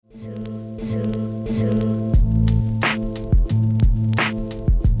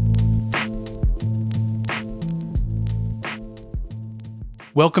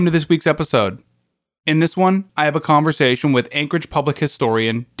Welcome to this week's episode. In this one, I have a conversation with Anchorage public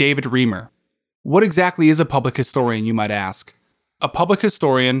historian David Reimer. What exactly is a public historian, you might ask? A public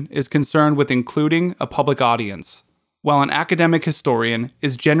historian is concerned with including a public audience, while an academic historian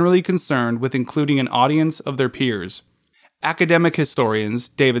is generally concerned with including an audience of their peers. Academic historians,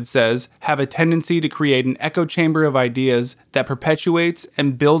 David says, have a tendency to create an echo chamber of ideas that perpetuates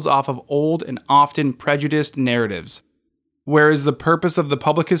and builds off of old and often prejudiced narratives, whereas the purpose of the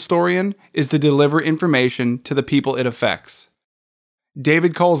public historian is to deliver information to the people it affects.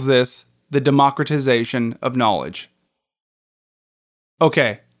 David calls this the democratization of knowledge.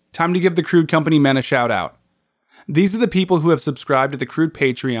 Okay, time to give the Crude Company men a shout out. These are the people who have subscribed to the Crude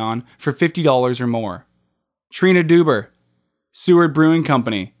Patreon for $50 or more. Trina Duber, Seward Brewing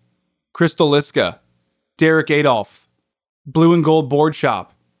Company, Crystal Liska, Derek Adolph, Blue and Gold Board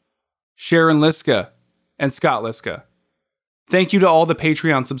Shop, Sharon Liska, and Scott Liska. Thank you to all the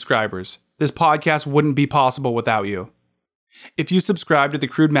Patreon subscribers. This podcast wouldn't be possible without you. If you subscribe to the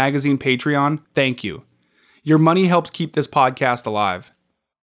Crude Magazine Patreon, thank you. Your money helps keep this podcast alive.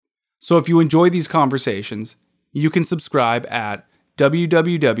 So if you enjoy these conversations, you can subscribe at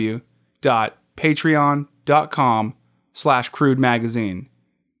www.patreon.com/Crude Magazine.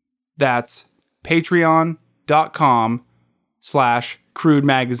 That's patreon.com/Crude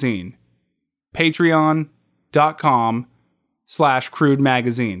Magazine. Patreon.com/Crude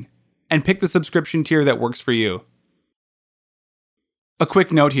Magazine, and pick the subscription tier that works for you. A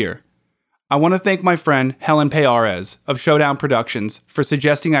quick note here. I want to thank my friend Helen Payares of Showdown Productions for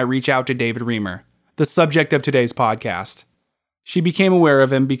suggesting I reach out to David Reimer, the subject of today's podcast. She became aware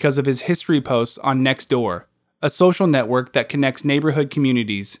of him because of his history posts on Nextdoor, a social network that connects neighborhood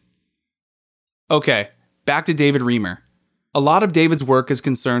communities. Okay, back to David Reimer. A lot of David's work is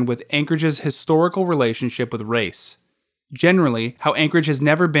concerned with Anchorage's historical relationship with race. Generally, how Anchorage has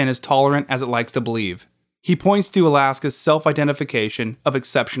never been as tolerant as it likes to believe. He points to Alaska's self-identification of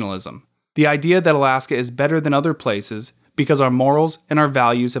exceptionalism, the idea that Alaska is better than other places because our morals and our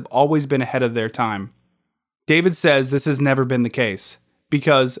values have always been ahead of their time. David says this has never been the case,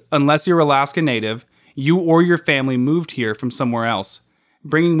 because unless you're Alaska Native, you or your family moved here from somewhere else,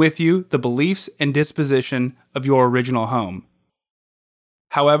 bringing with you the beliefs and disposition of your original home.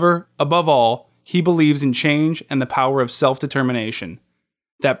 However, above all, he believes in change and the power of self-determination.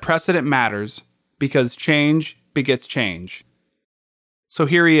 That precedent matters because change begets change. So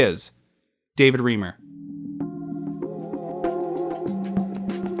here he is, David Reimer.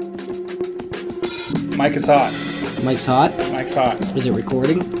 Mic is hot. Mic's hot? Mic's hot. Is it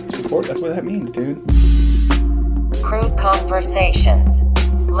recording? It's record. That's what that means, dude. Crude Conversations.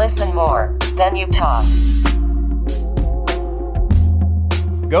 Listen more, then you talk.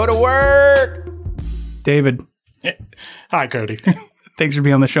 Go to work! David. Hi, Cody. Thanks for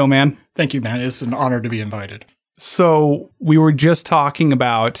being on the show, man. Thank you, man. It's an honor to be invited. So we were just talking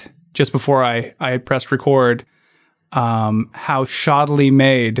about, just before I had pressed record, how shoddily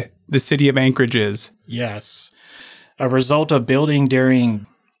made the city of Anchorage is. Yes. A result of building during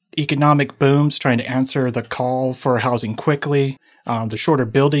economic booms, trying to answer the call for housing quickly, the shorter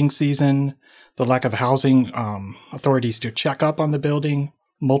building season, the lack of housing authorities to check up on the building,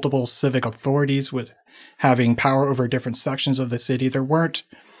 multiple civic authorities with having power over different sections of the city. There weren't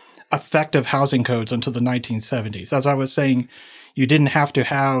effective housing codes until the 1970s. As I was saying, you didn't have to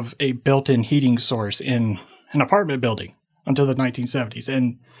have a built-in heating source in an apartment building until the 1970s,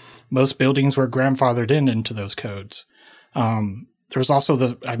 and most buildings were grandfathered into those codes. There was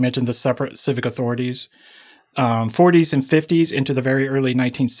also I mentioned the separate civic authorities. 40s and 50s into the very early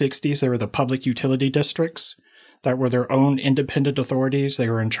 1960s, there were the public utility districts that were their own independent authorities. They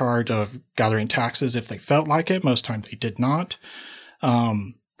were in charge of gathering taxes if they felt like it. Most times they did not.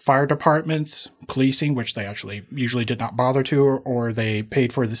 Fire departments, policing, which they actually usually did not bother to, or they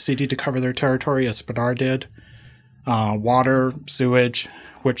paid for the city to cover their territory, as Spinar did. Water, sewage,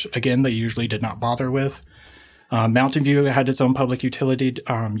 which again they usually did not bother with. Mountain View had its own public utility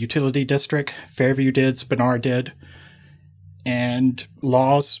district. Fairview did, Spinar did. And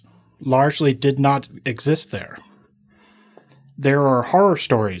laws largely did not exist there. There are horror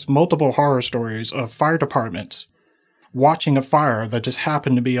stories, multiple horror stories of fire departments watching a fire that just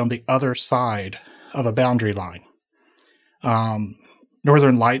happened to be on the other side of a boundary line.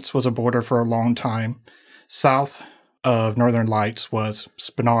 Northern Lights was a border for a long time. South of Northern Lights was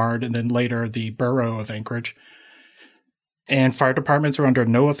Spenard, and then later the borough of Anchorage. And fire departments were under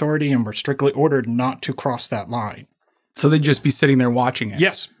no authority and were strictly ordered not to cross that line. So they'd just be sitting there watching it.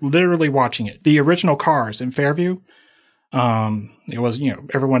 Yes, literally watching it. The original Cars in Fairview, it was,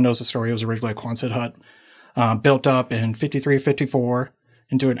 everyone knows the story. It was originally a Quonset hut, built up in 53, 54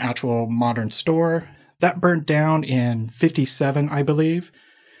 into an actual modern store. That burned down in 57, I believe.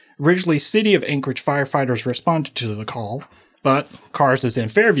 Originally, City of Anchorage firefighters responded to the call, but Cars is in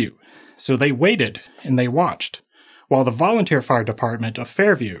Fairview. So they waited and they watched while the volunteer fire department of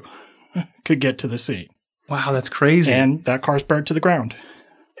Fairview could get to the scene. Wow, that's crazy. And that car's burnt to the ground.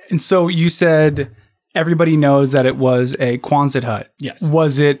 And so you said everybody knows that it was a Quonset hut. Yes.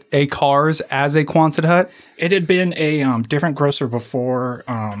 Was it a Cars as a Quonset hut? It had been a different grocer before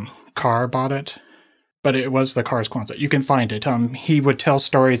Carr bought it, but it was the Cars Quonset. You can find it. He would tell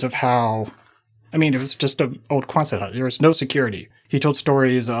stories of how, it was just an old Quonset hut. There was no security. He told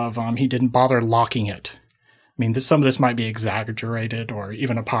stories of he didn't bother locking it. Some of this might be exaggerated or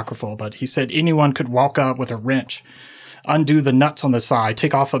even apocryphal, but he said anyone could walk up with a wrench, undo the nuts on the side,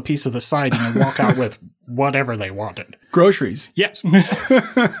 take off a piece of the siding, and walk out with whatever they wanted. Groceries. Yes.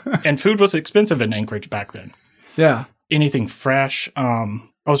 And food was expensive in Anchorage back then. Yeah. Anything fresh. I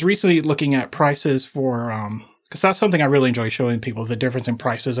was recently looking at prices for, because that's something I really enjoy showing people, the difference in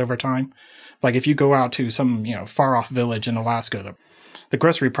prices over time. Like if you go out to some, far off village in Alaska, the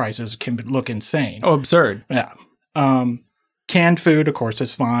grocery prices can look insane. Oh, absurd. Yeah. Canned food, of course,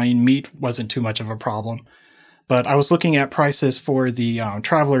 is fine. Meat wasn't too much of a problem. But I was looking at prices for the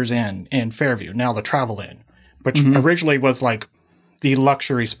Travelers Inn in Fairview, now the Travel Inn, which originally was like the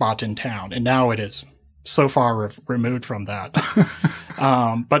luxury spot in town. And now it is so far removed from that.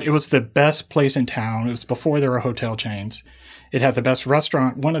 But it was the best place in town. It was before there were hotel chains. It had the best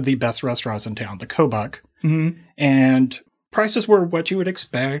restaurant, one of the best restaurants in town, the Kobuk. Mm-hmm. And prices were what you would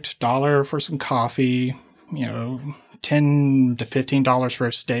expect. $1 for some coffee, $10 to $15 for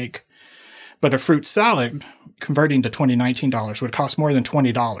a steak. But a fruit salad, converting to $20, would cost more than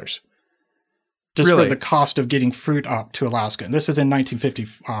 $20. Just Really? for the cost of getting fruit up to Alaska. And this is in 1950,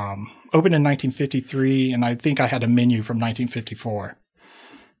 opened in 1953, and I think I had a menu from 1954.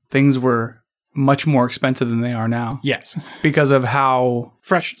 Things were much more expensive than they are now. Yes. Because of how...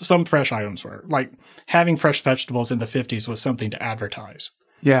 Some fresh items were. Like, having fresh vegetables in the 50s was something to advertise.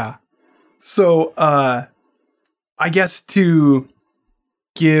 Yeah. So, I guess to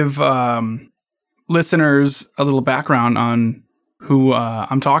give listeners a little background on who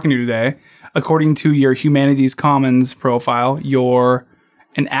I'm talking to today, according to your Humanities Commons profile, you're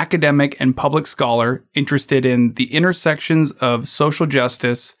an academic and public scholar interested in the intersections of social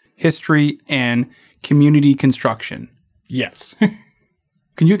justice, history, and community construction. Yes.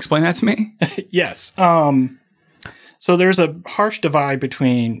 Can you explain that to me? Yes. So there's a harsh divide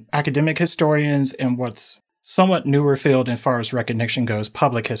between academic historians and what's somewhat newer field as far as recognition goes,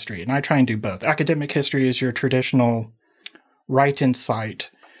 public history. And I try and do both. Academic history is your traditional write in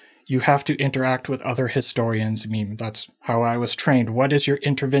cite. You have to interact with other historians. That's how I was trained. What is your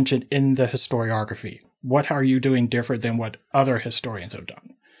intervention in the historiography? What are you doing different than what other historians have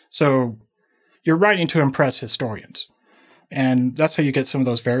done? So you're writing to impress historians. And that's how you get some of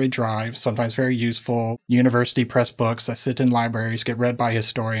those very dry, sometimes very useful university press books that sit in libraries, get read by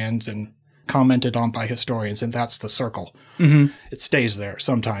historians and commented on by historians. And that's the circle. Mm-hmm. It stays there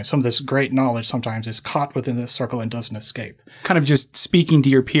sometimes. Some of this great knowledge sometimes is caught within this circle and doesn't escape. Kind of just speaking to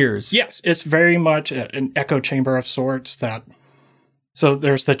your peers. Yes, it's very much an echo chamber of sorts that... So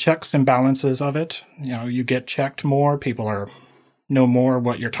there's the checks and balances of it. You get checked more. People know more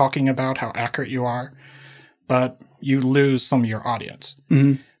what you're talking about, how accurate you are. But you lose some of your audience.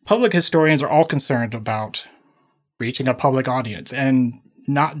 Mm-hmm. Public historians are all concerned about reaching a public audience, and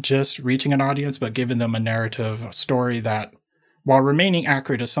not just reaching an audience, but giving them a narrative, a story that, while remaining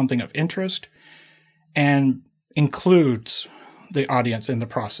accurate, is something of interest and includes the audience in the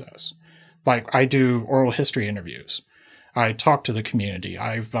process. Like, I do oral history interviews. I talk to the community.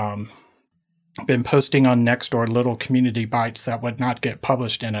 I've been posting on Nextdoor little community bites that would not get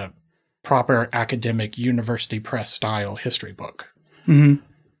published in a proper academic university press style history book.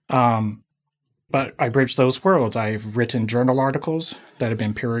 Mm-hmm. But I bridge those worlds. I've written journal articles that have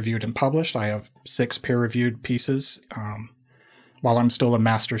been peer-reviewed and published. I have 6 peer-reviewed pieces while I'm still a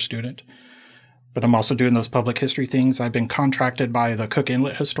master's student. But I'm also doing those public history things. I've been contracted by the Cook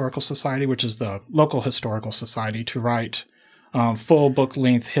Inlet Historical Society, which is the local historical society, to write full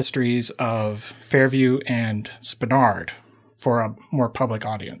book-length histories of Fairview and Spenard for a more public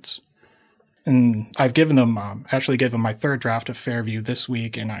audience. And I've given them, actually given my 3rd draft of Fairview this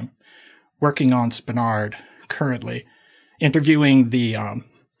week, and I'm working on Spenard currently, interviewing the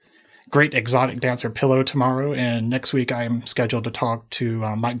great exotic dancer Pillow tomorrow, and next week I'm scheduled to talk to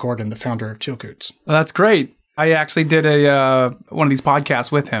Mike Gordon, the founder of Chilcoots. Well, that's great. I actually did one of these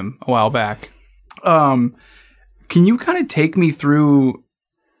podcasts with him a while back. Can you kind of take me through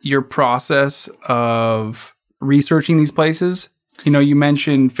your process of researching these places? You know, you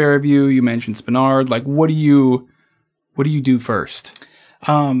mentioned Fairview, you mentioned Spenard. Like, what do you do first?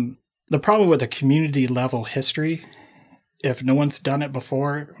 The problem with a community level history, if no one's done it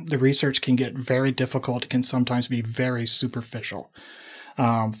before, the research can get very difficult. It can sometimes be very superficial.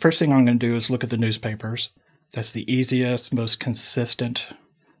 First thing I'm going to do is look at the newspapers. That's the easiest, most consistent,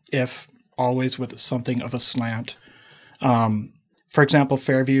 if always with something of a slant. For example,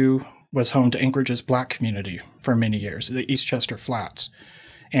 Fairview was home to Anchorage's black community for many years, the Eastchester Flats.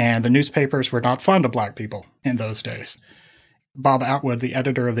 And the newspapers were not fond of black people in those days. Bob Atwood, the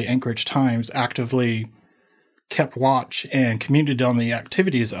editor of the Anchorage Times, actively kept watch and communicated on the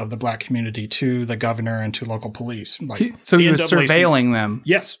activities of the black community to the governor and to local police. So he was surveilling them?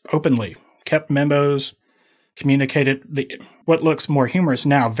 Yes, openly. Kept memos, communicated what looks more humorous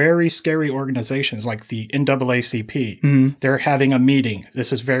now, very scary organizations like the NAACP. Mm-hmm. They're having a meeting.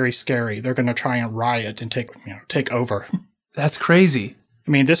 This is very scary. They're going to try and riot and take over. That's crazy.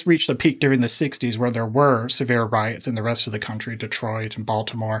 I mean, this reached a peak during the 60s where there were severe riots in the rest of the country, Detroit and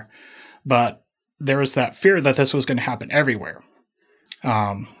Baltimore. But there was that fear that this was going to happen everywhere.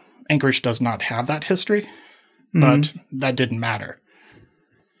 Anchorage does not have that history, but that didn't matter.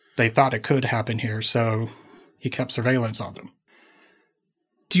 They thought it could happen here, so he kept surveillance on them.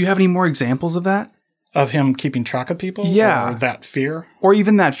 Do you have any more examples of that? Of him keeping track of people? Yeah. Or that fear? Or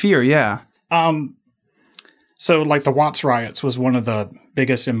even that fear, yeah. So like the Watts riots was one of the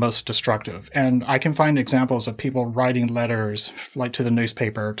biggest and most destructive. And I can find examples of people writing letters like to the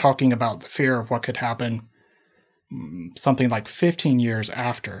newspaper talking about the fear of what could happen something like 15 years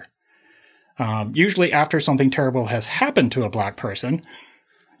after. Usually after something terrible has happened to a black person.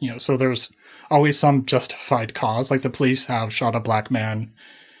 You know, so there's always some justified cause. Like the police have shot a black man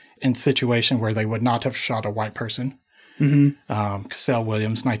in a situation where they would not have shot a white person. Mm-hmm. Cassell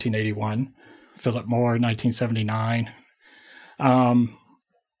Williams, 1981. Philip Moore, 1979.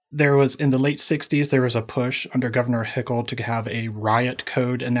 There was, in the late 60s, there was a push under Governor Hickel to have a riot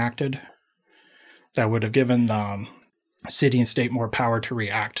code enacted that would have given the city and state more power to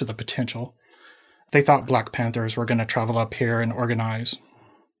react to the potential. They thought Black Panthers were going to travel up here and organize.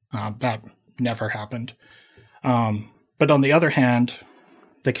 That never happened. But on the other hand,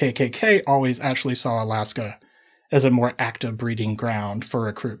 the KKK always actually saw Alaska as a more active breeding ground for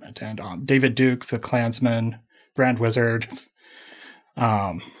recruitment. And David Duke, the Klansman, Brand Wizard.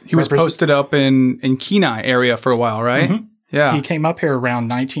 He was posted up in Kenai area for a while, right? Mm-hmm. Yeah. He came up here around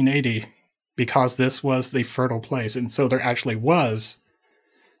 1980 because this was the fertile place. And so there actually was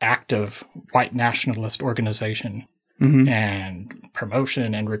active white nationalist organization and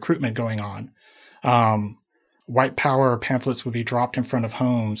promotion and recruitment going on. White power pamphlets would be dropped in front of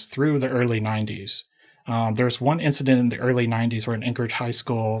homes through the early 90s. There's one incident in the early 90s where in Anchorage High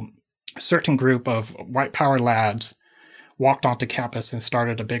School, a certain group of white power lads walked onto campus and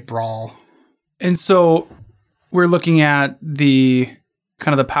started a big brawl. And so we're looking at the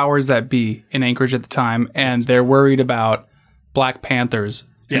kind of the powers that be in Anchorage at the time, and they're worried about Black Panthers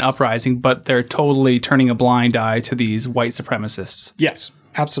and uprising, but they're totally turning a blind eye to these white supremacists. Yes,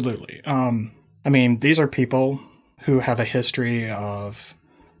 absolutely. I mean, these are people who have a history of,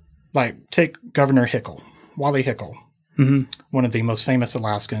 like, take Governor Hickel, Wally Hickel, one of the most famous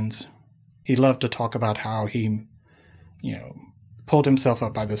Alaskans. He loved to talk about how he, pulled himself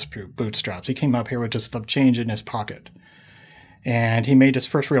up by his bootstraps. He came up here with just the change in his pocket. And he made his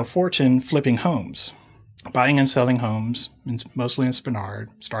first real fortune flipping homes, buying and selling homes, mostly in Spenard,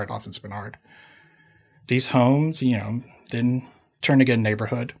 started off in Spenard. These homes, then Turnagain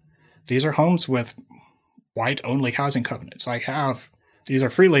neighborhood. These are homes with white-only housing covenants. These are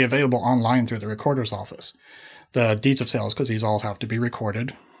freely available online through the recorder's office. The deeds of sales, because these all have to be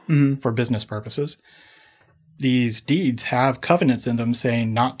recorded for business purposes. These deeds have covenants in them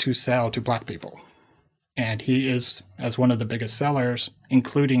saying not to sell to black people. And he is, as one of the biggest sellers,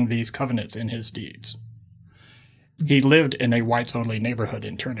 including these covenants in his deeds. He lived in a whites-only neighborhood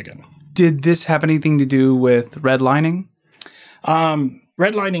in Turnagain. Did this have anything to do with redlining?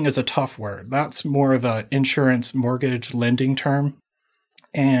 Redlining is a tough word. That's more of an insurance mortgage lending term.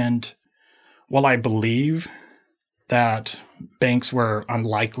 And while I believe that banks were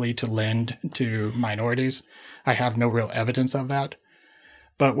unlikely to lend to minorities, I have no real evidence of that.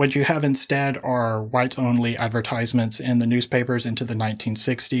 But what you have instead are whites-only advertisements in the newspapers into the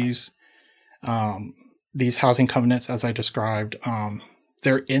 1960s. These housing covenants, as I described,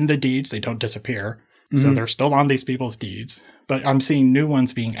 they're in the deeds. They don't disappear. So they're still on these people's deeds. But I'm seeing new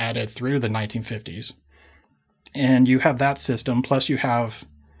ones being added through the 1950s. And you have that system, plus you have,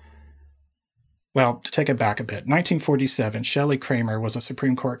 well, to take it back a bit, 1947, Shelley Kramer was a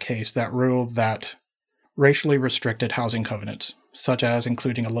Supreme Court case that ruled that racially restricted housing covenants, such as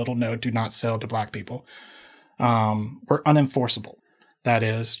including a little note, do not sell to black people, were unenforceable. That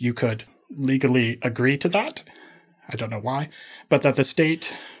is, you could legally agree to that. I don't know why, but that the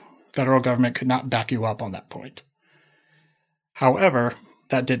state, federal government could not back you up on that point. However,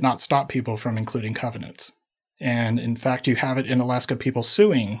 that did not stop people from including covenants. And in fact, you have it in Alaska, people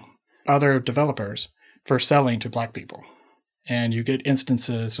suing other developers for selling to black people. And you get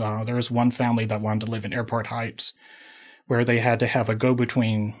instances, there was one family that wanted to live in Airport Heights where they had to have a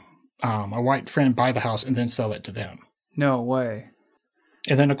go-between, a white friend buy the house and then sell it to them. No way.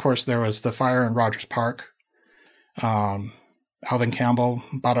 And then, of course, there was the fire in Rogers Park. Alvin Campbell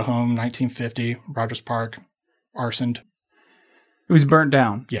bought a home, 1950, Rogers Park, arsoned. It was burnt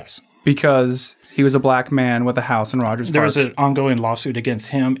down. Yes. Because he was a black man with a house in Rogers Park. There was an ongoing lawsuit against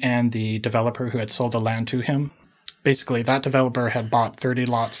him and the developer who had sold the land to him. Basically, that developer had bought 30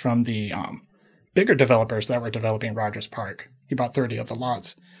 lots from the bigger developers that were developing Rogers Park. He bought 30 of the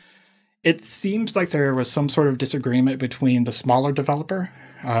lots. It seems like there was some sort of disagreement between the smaller developer,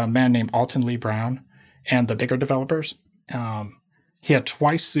 a man named Alton Lee Brown, and the bigger developers. He had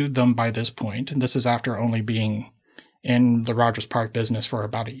twice sued them by this point, and this is after only being in the Rogers Park business for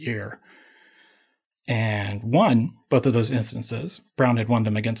about a year. And won both of those instances. Brown had won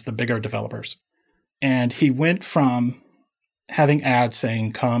them against the bigger developers. And he went from having ads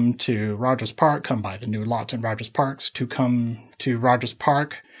saying, come to Rogers Park, come buy the new lots in Rogers Parks, to come to Rogers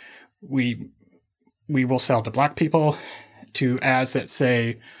Park, we will sell to black people, to ads that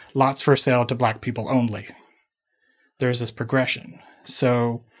say, lots for sale to black people only. There's this progression.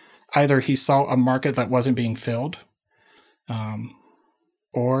 So either he saw a market that wasn't being filled,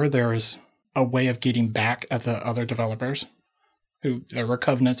 or there's a way of getting back at the other developers who there were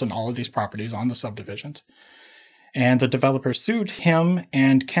covenants on all of these properties on the subdivisions. And the developer sued him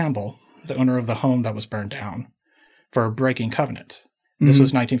and Campbell, the owner of the home that was burned down, for breaking covenants. This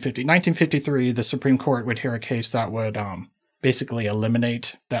was 1950. 1953, the Supreme Court would hear a case that would basically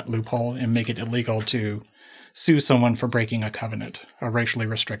eliminate that loophole and make it illegal to sue someone for breaking a covenant, a racially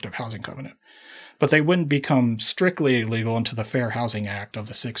restrictive housing covenant. But they wouldn't become strictly illegal until the Fair Housing Act of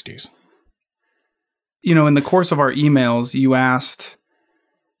the 60s. You know, in the course of our emails, you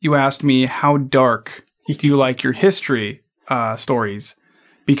asked me how dark do you like your history stories,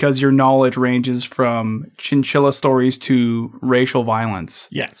 because your knowledge ranges from chinchilla stories to racial violence.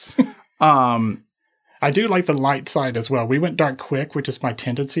 Yes. I do like the light side as well. We went dark quick, which is my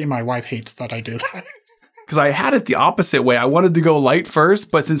tendency. My wife hates that I do that. Because I had it the opposite way. I wanted to go light first,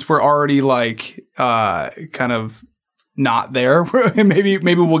 but since we're already like kind of not there, maybe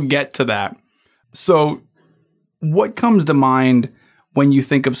we'll get to that. So what comes to mind when you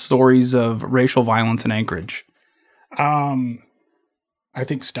think of stories of racial violence in Anchorage? I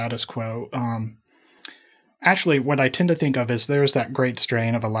think status quo. Actually, what I tend to think of is there's that great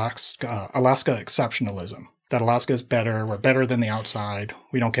strain of Alaska exceptionalism. That Alaska is better. We're better than the outside.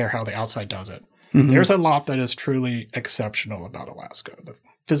 We don't care how the outside does it. Mm-hmm. There's a lot that is truly exceptional about Alaska. The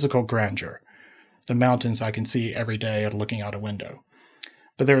physical grandeur. The mountains I can see every day looking out a window.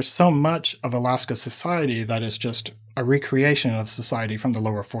 But there's so much of Alaska society that is just a recreation of society from the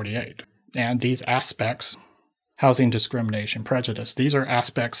lower 48. And these aspects, housing discrimination, prejudice, these are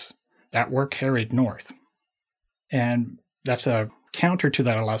aspects that were carried north. And that's a counter to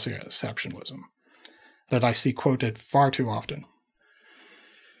that Alaska exceptionalism that I see quoted far too often.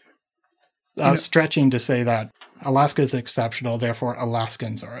 Stretching to say that Alaska is exceptional, therefore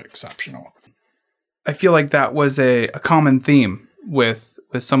Alaskans are exceptional. I feel like that was a common theme with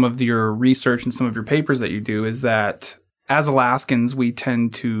some of your research and some of your papers that you do, is that as Alaskans, we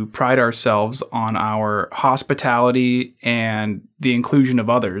tend to pride ourselves on our hospitality and the inclusion of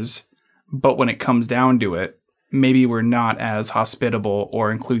others. But when it comes down to it, maybe we're not as hospitable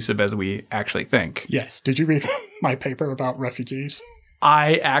or inclusive as we actually think. Yes. Did you read my paper about refugees?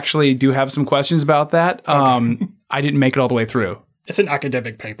 I actually do have some questions about that. Okay. I didn't make it all the way through. It's an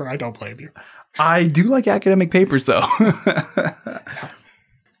academic paper. I don't blame you. I do like academic papers, though.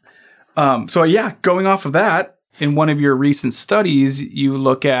 So yeah, going off of that, in one of your recent studies, you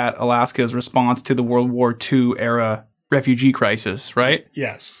look at Alaska's response to the World War II era refugee crisis, right?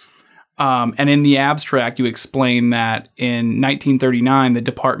 Yes. And in the abstract, you explain that in 1939, the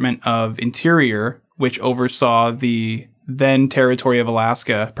Department of Interior, which oversaw the then territory of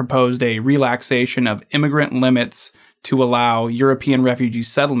Alaska, proposed a relaxation of immigrant limits to allow European refugee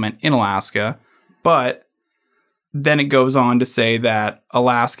settlement in Alaska. But then it goes on to say that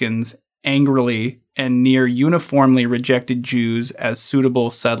Alaskans angrily and near uniformly rejected Jews as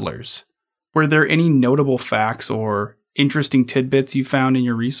suitable settlers. Were there any notable facts or interesting tidbits you found in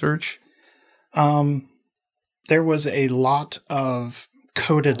your research? There was a lot of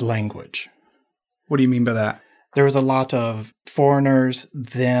coded language. What do you mean by that? There was a lot of foreigners,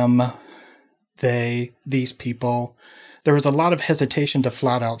 them, they, these people. There was a lot of hesitation to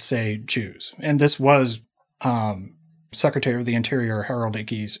flat out say Jews. And this was Secretary of the Interior Harold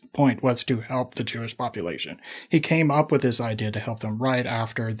Ickes' point, was to help the Jewish population. He came up with this idea to help them right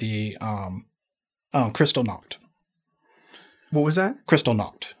after the Kristallnacht. What was that?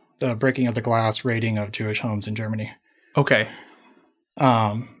 Kristallnacht, the breaking of the glass, raiding of Jewish homes in Germany. Okay.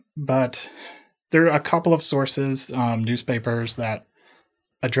 But there are a couple of sources, newspapers, that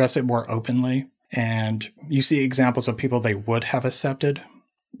address it more openly. And you see examples of people they would have accepted.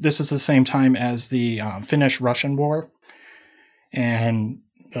 This is the same time as the Finnish-Russian War. And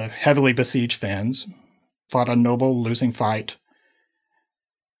the heavily besieged Finns fought a noble losing fight.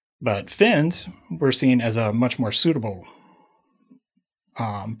 But Finns were seen as a much more suitable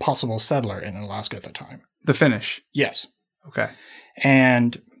possible settler in Alaska at the time. The Finnish? Yes. Okay.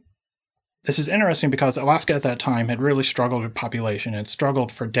 And this is interesting because Alaska at that time had really struggled with population and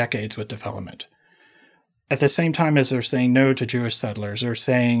struggled for decades with development. At the same time as they're saying no to Jewish settlers, they're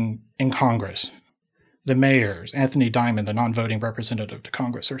saying in Congress, the mayors, Anthony Diamond, the non-voting representative to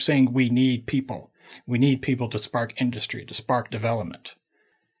Congress, are saying we need people. We need people to spark industry, to spark development.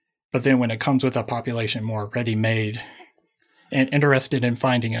 But then when it comes with a population more ready-made and interested in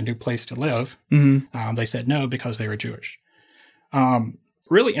finding a new place to live, they said no because they were Jewish.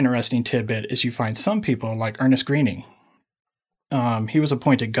 Really interesting tidbit is you find some people like Ernest Greening. He was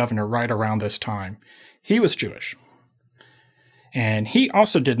appointed governor right around this time. He was Jewish. And he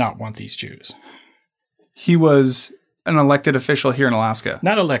also did not want these Jews. He was an elected official here in Alaska.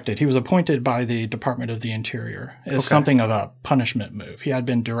 Not elected. He was appointed by the Department of the Interior as something of a punishment move. He had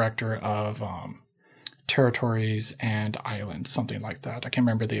been director of territories and islands, something like that. I can't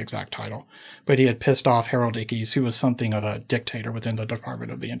remember the exact title. But he had pissed off Harold Ickes, who was something of a dictator within the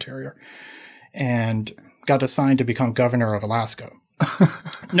Department of the Interior, and got assigned to become governor of Alaska.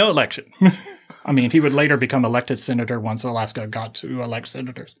 No election. I mean, he would later become elected senator once Alaska got to elect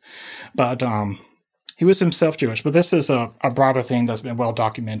senators. But he was himself Jewish. But this is a broader thing that's been well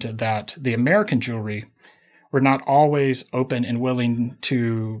documented, that the American Jewry were not always open and willing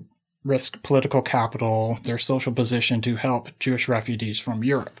to risk political capital, their social position, to help Jewish refugees from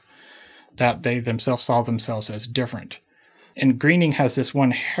Europe, that they themselves saw themselves as different. And Greening has this one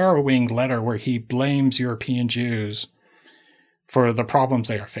harrowing letter where he blames European Jews for the problems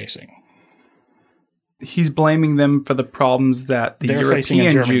they are facing. He's blaming them for the problems that the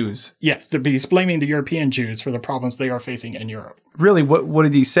European Jews... Yes, he's blaming the European Jews for the problems they are facing in Europe. Really? What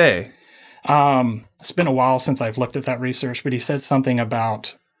did he say? It's been a while since I've looked at that research, but he said something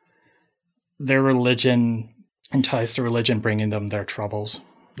about their religion, and ties to religion bringing them their troubles.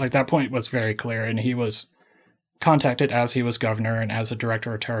 Like, that point was very clear, and he was contacted as he was governor and as a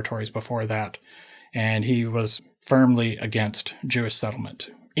director of territories before that, and he was firmly against Jewish settlement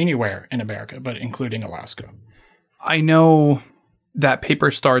anywhere in America, but including Alaska. I know that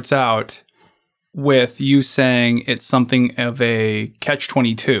paper starts out with you saying it's something of a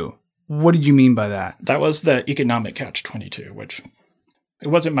catch-22. What did you mean by that? That was the economic catch-22, which it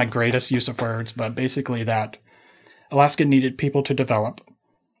wasn't my greatest use of words, but basically that Alaska needed people to develop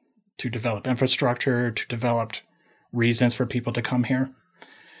infrastructure, to develop reasons for people to come here.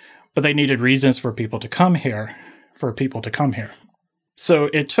 But they needed reasons for people to come here, So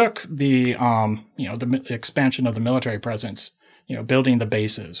it took the expansion of the military presence, building the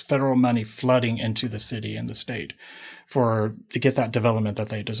bases, federal money flooding into the city and the state to get that development that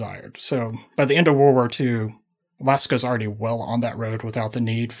they desired. So by the end of World War II, Alaska's already well on that road without the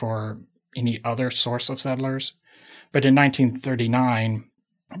need for any other source of settlers. But in 1939,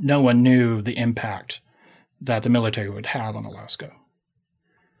 no one knew the impact that the military would have on Alaska.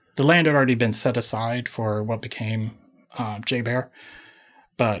 The land had already been set aside for what became J-Bear,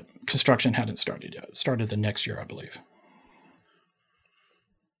 but construction hadn't started yet. It started the next year, I believe.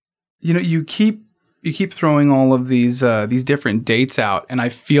 You keep throwing all of these different dates out, and I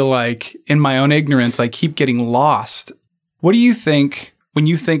feel like in my own ignorance, I keep getting lost. What do you think when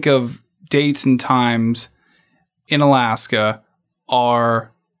you think of dates and times in Alaska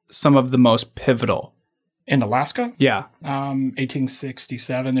are some of the most pivotal? In Alaska? Yeah.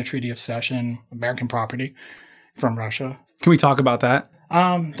 1867, the Treaty of Cession, American property from Russia. Can we talk about that?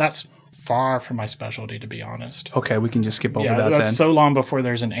 That's far from my specialty, to be honest. Okay, we can just skip over that then. So long before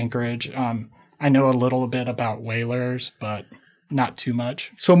there's an Anchorage. I know a little bit about whalers, but not too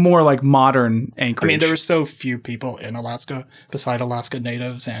much. So more like modern Anchorage. I mean, there were so few people in Alaska beside Alaska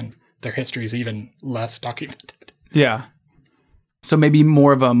natives, and their history is even less documented. Yeah. So maybe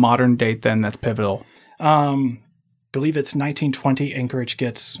more of a modern date then that's pivotal. Believe it's 1920 Anchorage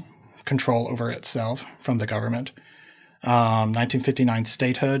gets control over itself from the government. 1959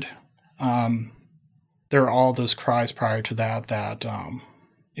 statehood. There are all those cries prior to that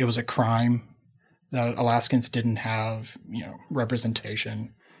it was a crime that Alaskans didn't have,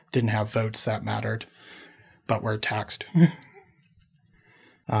 representation, didn't have votes that mattered, but were taxed.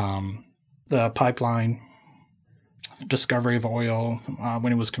 The pipeline, discovery of oil,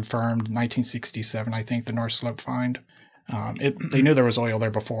 when it was confirmed, 1967, I think, the North Slope find. They knew there was oil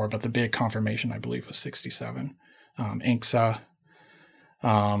there before, but the big confirmation, I believe, was 67. INCSA.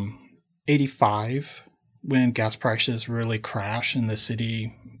 85, when gas prices really crash and the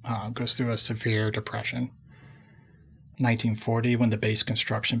city goes through a severe depression. 1940, when the base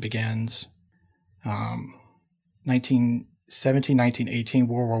construction begins. 1917, 1918,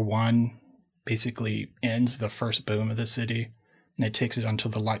 World War I basically ends the first boom of the city, and it takes it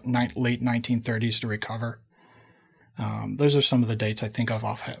until the late 1930s to recover. Those are some of the dates I think of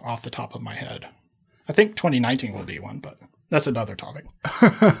off the top of my head. I think 2019 will be one, but that's another topic.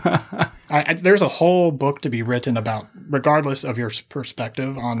 There's a whole book to be written about, regardless of your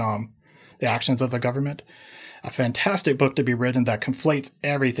perspective on the actions of the government. A fantastic book to be written that conflates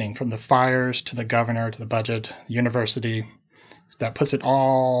everything from the fires to the governor to the budget, the university, that puts it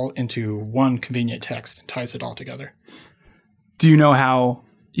all into one convenient text and ties it all together. Do you know how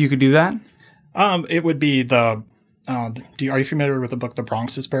you could do that? It would be are you familiar with the book The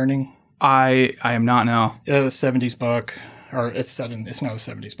Bronx is Burning? I am not now. It's a 70s book, or it's not a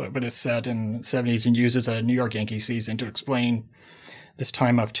 70s book, but it's set in the 70s and uses a New York Yankee season to explain this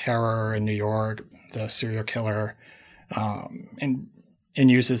time of terror in New York, the serial killer, and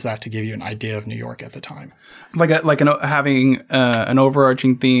uses that to give you an idea of New York at the time. Having an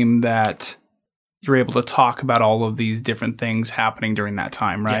overarching theme that you're able to talk about all of these different things happening during that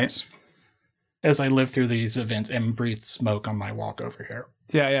time, right? Yes. As I live through these events and breathe smoke on my walk over here.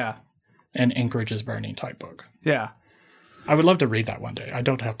 Yeah. An Anchorage is Burning type book. Yeah. I would love to read that one day. I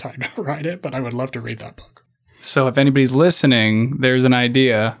don't have time to write it, but I would love to read that book. So if anybody's listening, there's an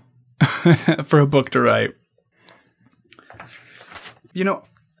idea for a book to write.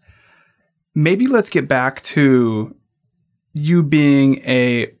 Maybe let's get back to you being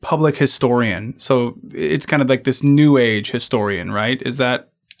a public historian. So it's kind of like this new age historian, right? Is that?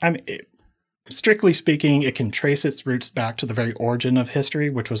 Strictly speaking, it can trace its roots back to the very origin of history,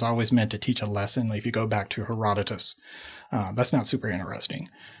 which was always meant to teach a lesson. If you go back to Herodotus, that's not super interesting.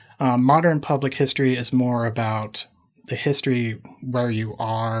 Modern public history is more about the history where you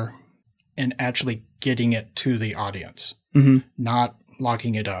are and actually getting it to the audience, not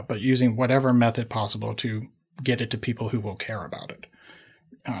locking it up, but using whatever method possible to get it to people who will care about it.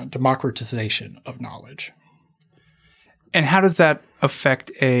 Democratization of knowledge. And how does that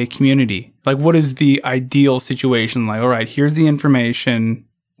affect a community? Like, what is the ideal situation? Like, all right, here's the information.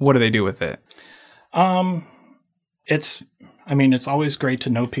 What do they do with it? It's always great to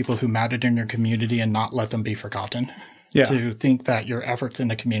know people who mattered in your community and not let them be forgotten. Yeah. To think that your efforts in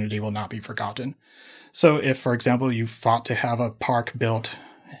the community will not be forgotten. So if, for example, you fought to have a park built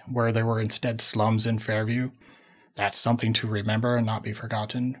where there were instead slums in Fairview, that's something to remember and not be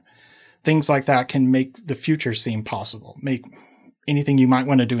forgotten. Things like that can make the future seem possible, make anything you might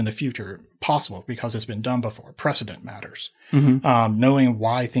want to do in the future possible because it's been done before. Precedent matters. Knowing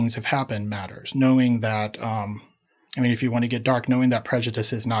why things have happened matters. Knowing that, if you want to get dark, knowing that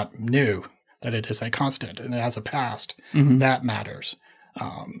prejudice is not new, that it is a constant and it has a past, that matters.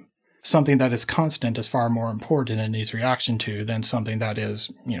 Something that is constant is far more important and needs reaction to than something that is,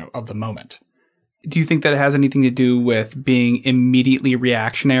 of the moment. Do you think that it has anything to do with being immediately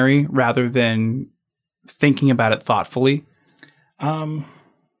reactionary rather than thinking about it thoughtfully?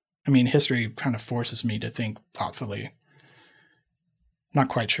 History kind of forces me to think thoughtfully. Not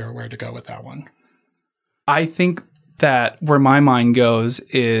quite sure where to go with that one. I think that where my mind goes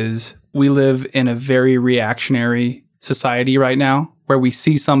is we live in a very reactionary society right now where we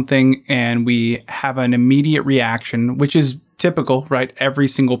see something and we have an immediate reaction, which is typical, right? Every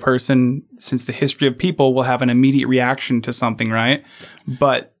single person since the history of people will have an immediate reaction to something, right?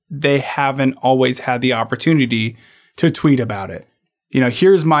 But they haven't always had the opportunity to tweet about it.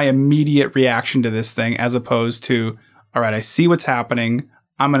 Here's my immediate reaction to this thing as opposed to, all right, I see what's happening.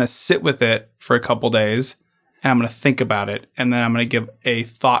 I'm going to sit with it for a couple days and I'm going to think about it. And then I'm going to give a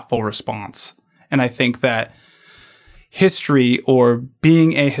thoughtful response. And I think that history or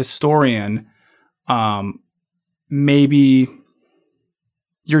being a historian, maybe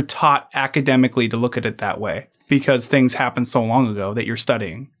you're taught academically to look at it that way because things happened so long ago that you're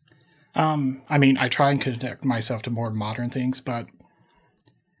studying. I mean, I try and connect myself to more modern things, but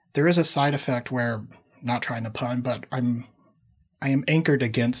there is a side effect where, not trying to pun, but I am anchored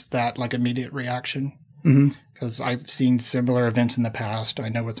against that like immediate reaction because I've seen similar events in the past. I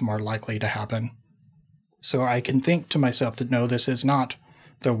know it's more likely to happen. So I can think to myself that no, this is not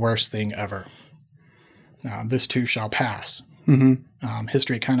the worst thing ever. This too shall pass.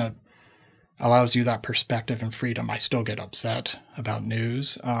 History kind of allows you that perspective and freedom. I still get upset about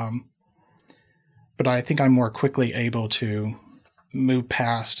news, but I think I'm more quickly able to move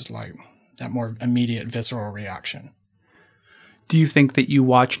past like that more immediate visceral reaction. Do you think that you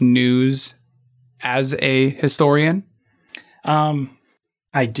watch news as a historian?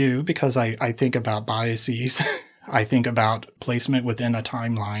 I do, because I think about biases. I think about placement within a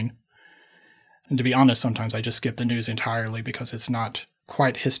timeline. And to be honest, sometimes I just skip the news entirely because it's not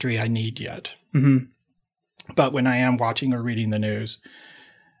quite history I need yet. But when I am watching or reading the news,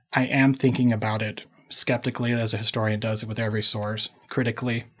 I am thinking about it skeptically, as a historian does it with every source,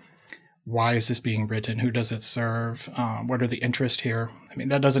 critically. Why is this being written? Who does it serve? What are the interests here? I mean,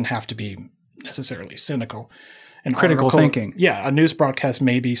 that doesn't have to be necessarily cynical. An Critical thinking. Yeah, a news broadcast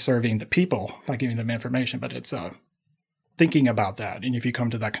may be serving the people by giving them information, but it's thinking about that. And if you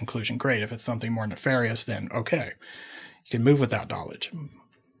come to that conclusion, great. If it's something more nefarious, then okay, you can move with that knowledge.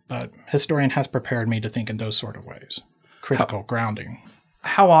 But historian has prepared me to think in those sort of ways. Critical grounding.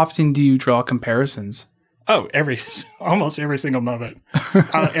 How often do you draw comparisons? Oh, almost every single moment.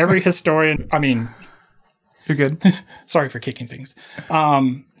 Every historian, I mean... You're good. Sorry for kicking things.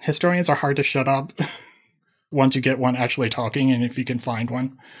 Historians are hard to shut up once you get one actually talking, and if you can find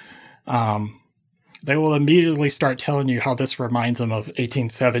one. They will immediately start telling you how this reminds them of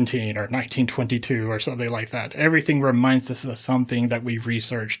 1817 or 1922 or something like that. Everything reminds us of something that we've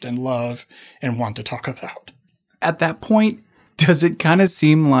researched and love and want to talk about. At that point, does it kind of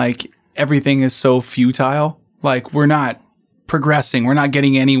seem like everything is so futile? Like we're not progressing, we're not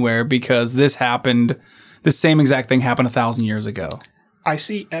getting anywhere because this happened, the same exact thing happened 1,000 years ago. I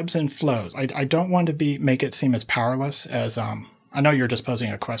see ebbs and flows. I don't want to make it seem as powerless as... I know you're just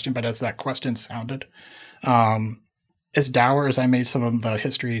posing a question, but as that question sounded, as dour as I made some of the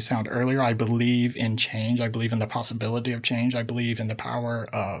history sound earlier, I believe in change. I believe in the possibility of change. I believe in the power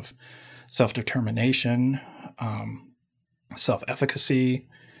of self-determination, self-efficacy,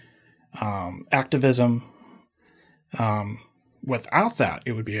 activism. Without that,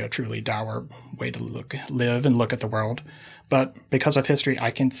 it would be a truly dour way to live and look at the world. But because of history,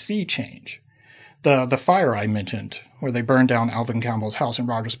 I can see change. The fire I mentioned, where they burned down Alvin Campbell's house in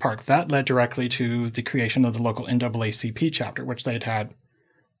Rogers Park, that led directly to the creation of the local NAACP chapter, which they'd had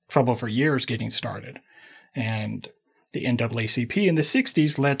trouble for years getting started. And the NAACP in the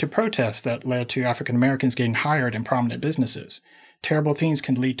 60s led to protests that led to African Americans getting hired in prominent businesses. Terrible things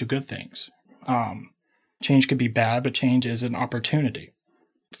can lead to good things. Change could be bad, but change is an opportunity.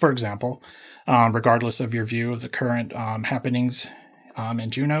 For example, regardless of your view of the current happenings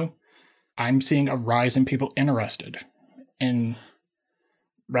in Juneau, I'm seeing a rise in people interested in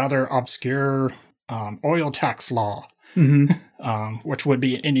rather obscure oil tax law, which would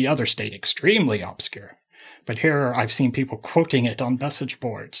be in any other state extremely obscure. But here I've seen people quoting it on message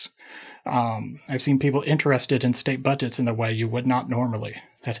boards. I've seen people interested in state budgets in a way you would not normally.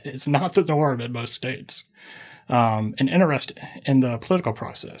 That is not the norm in most states. And interested in the political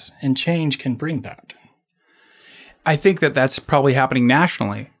process. And change can bring that. I think that that's probably happening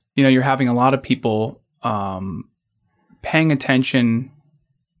nationally. You know, you're having a lot of people paying attention,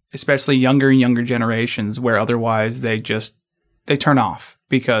 especially younger and younger generations, where otherwise they turn off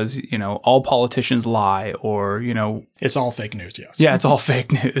because, you know, all politicians lie or, you know. It's all fake news, yes. Yeah, it's all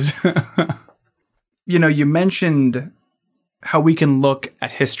fake news. You know, you mentioned how we can look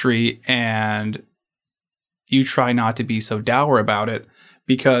at history and you try not to be so dour about it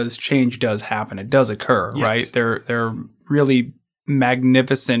because change does happen. It does occur, yes. Right? There are really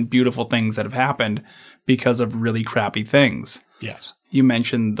magnificent, beautiful things that have happened because of really crappy things. Yes. You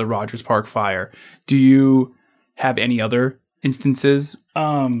mentioned the Rogers Park fire. Do you have any other instances?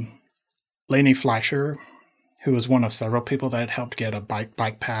 Lainey Fleischer, who was one of several people that helped get a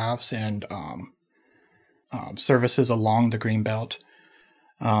bike paths and services along the Greenbelt.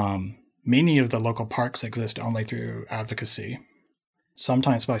 Many of the local parks exist only through advocacy,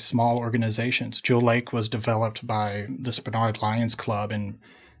 sometimes by small organizations. Jewel Lake was developed by the Spenard Lions Club and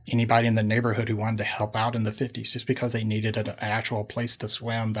anybody in the neighborhood who wanted to help out in the 50s just because they needed an actual place to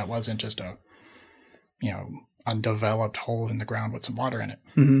swim that wasn't just a, you know, undeveloped hole in the ground with some water in it.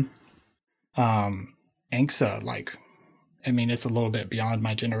 ANCSA, like I mean, it's a little bit beyond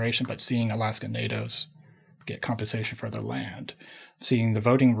my generation, but seeing Alaska Natives get compensation for their land, seeing the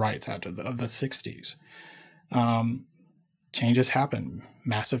voting rights out of the 60s, change has happened.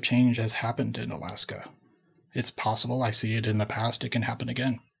 Massive change has happened in Alaska. It's possible. I see it in the past. It can happen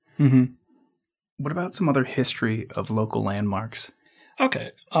again. Mm-hmm. What about some other history of local landmarks?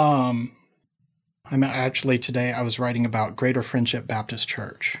 Okay. I'm actually today I was writing about Greater Friendship Baptist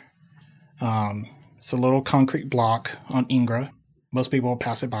Church. It's a little concrete block on Ingra. Most people will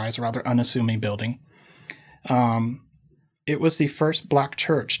pass it by. It's a rather unassuming building. It was the first black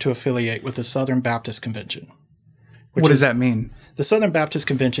church to affiliate with the Southern Baptist Convention. What does that mean? The Southern Baptist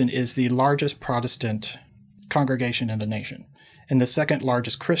Convention is the largest Protestant congregation in the nation and the second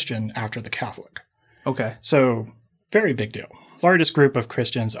largest Christian after the Catholic. Okay. So, very big deal. Largest group of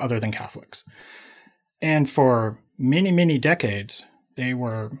Christians other than Catholics. And for many, many decades, they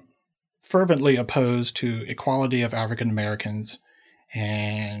were fervently opposed to equality of African Americans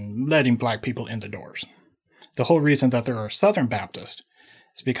and letting black people in the doors. The whole reason that there are Southern Baptists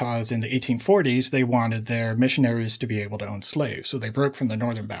is because in the 1840s, they wanted their missionaries to be able to own slaves. So they broke from the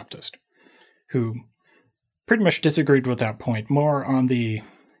Northern Baptist, who pretty much disagreed with that point, more on the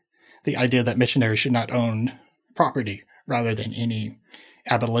idea that missionaries should not own property rather than any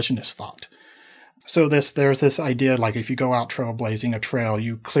abolitionist thought. So there's this idea, like if you go out trailblazing a trail,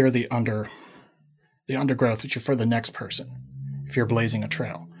 you clear the undergrowth for the next person. If you're blazing a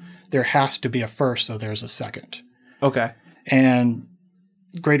trail, there has to be a first, so there's a second. Okay. And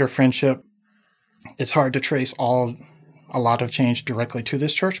Greater Friendship, it's hard to trace a lot of change directly to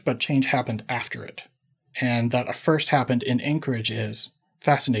this church, but change happened after it. And that a first happened in Anchorage is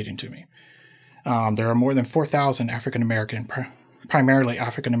fascinating to me. There are more than 4,000 African-American, primarily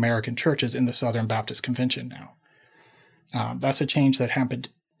African-American churches in the Southern Baptist Convention now. That's a change that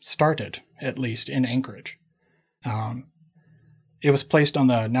started, at least, in Anchorage. It was placed on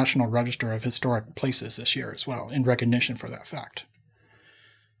the National Register of Historic Places this year as well, in recognition for that fact.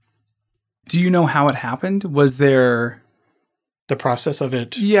 Do you know how it happened? Was there... The process of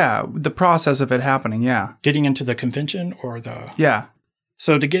it... Yeah, the process of it happening, yeah. Getting into the convention or the... Yeah.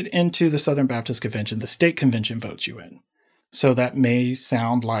 So to get into the Southern Baptist Convention, the state convention votes you in. So that may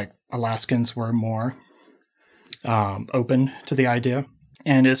sound like Alaskans were more open to the idea.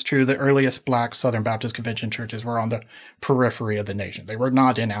 And it's true, the earliest black Southern Baptist Convention churches were on the periphery of the nation. They were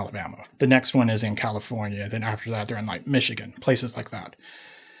not in Alabama. The next one is in California. Then after that, they're in like Michigan, places like that.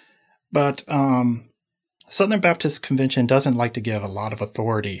 But Southern Baptist Convention doesn't like to give a lot of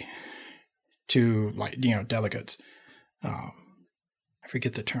authority to delegates. I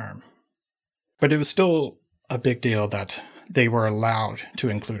forget the term. But it was still a big deal that they were allowed to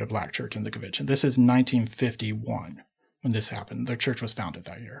include a black church in the convention. This is 1951 when this happened. Their church was founded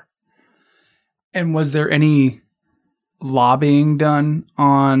that year. And was there any lobbying done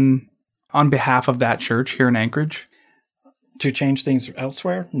on behalf of that church here in Anchorage? To change things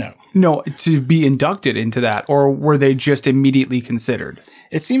elsewhere? No. No, to be inducted into that, or were they just immediately considered?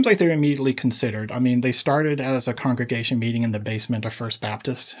 It seems like they're immediately considered. I mean, they started as a congregation meeting in the basement of First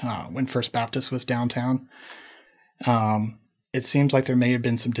Baptist when First Baptist was downtown. It seems like there may have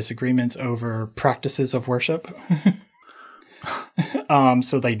been some disagreements over practices of worship.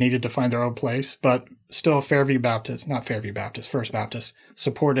 So they needed to find their own place. But still, First Baptist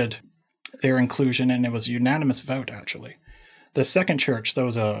supported their inclusion, and it was a unanimous vote, actually. The second church,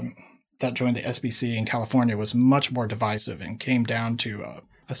 that joined the SBC in California, was much more divisive and came down to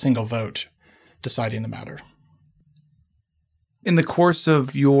a single vote deciding the matter. In the course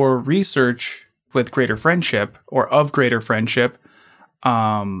of your research with Greater Friendship, or of Greater Friendship,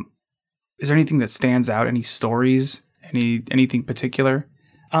 is there anything that stands out? Any stories? Anything particular?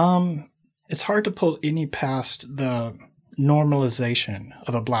 It's hard to pull any past the normalization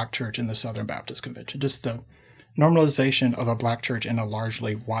of a black church in the Southern Baptist Convention. Just the normalization of a black church in a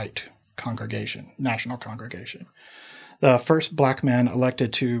largely white congregation, national congregation. The first black man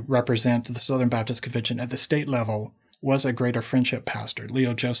elected to represent the Southern Baptist Convention at the state level was a Greater Friendship pastor,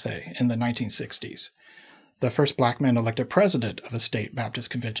 Leo Jose, in the 1960s. The first black man elected president of a state Baptist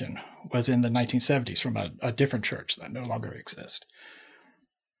convention was in the 1970s from a different church that no longer exists.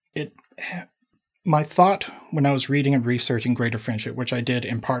 My thought when I was reading and researching Greater Friendship, which I did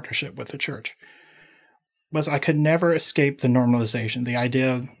in partnership with the church, was I could never escape the normalization, the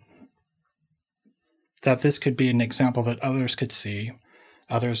idea that this could be an example that others could see.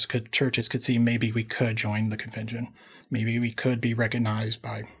 Churches could see maybe we could join the convention. Maybe we could be recognized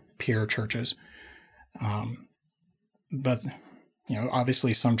by peer churches. But,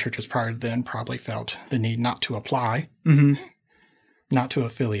 obviously some churches prior to then probably felt the need not to apply, not to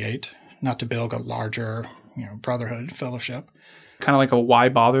affiliate, not to build a larger brotherhood, fellowship. Kind of like a why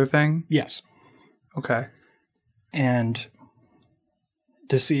bother thing? Yes. Okay. And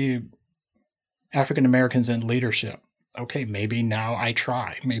to see African Americans in leadership, okay, maybe now I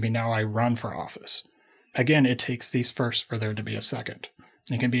try. Maybe now I run for office. Again, it takes these firsts for there to be a second.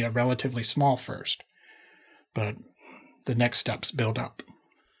 It can be a relatively small first, but the next steps build up.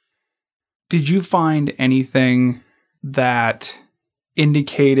 Did you find anything that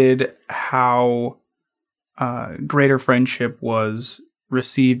indicated how Greater Friendship was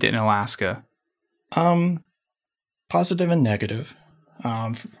received in Alaska? Positive and negative.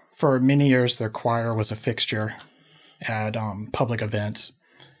 For many years, their choir was a fixture at public events,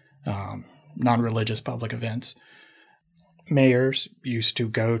 non-religious public events. Mayors used to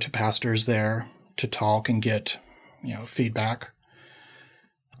go to pastors there to talk and get, feedback.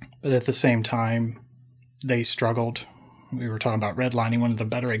 But at the same time, they struggled. We were talking about redlining. One of the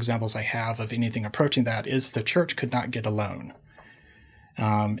better examples I have of anything approaching that is the church could not get a loan.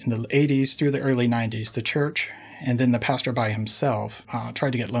 In the 80s through the early 90s, the church and then the pastor by himself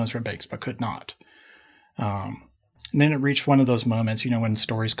tried to get loans from banks but could not. And then it reached one of those moments, when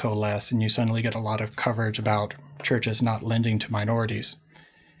stories coalesce and you suddenly get a lot of coverage about churches not lending to minorities.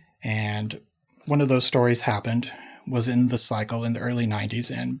 And one of those stories happened, was in the cycle in the early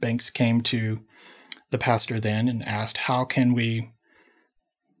 90s, and banks came to the pastor then and asked, how can we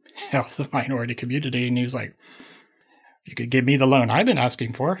help the minority community? And he was like, you could give me the loan I've been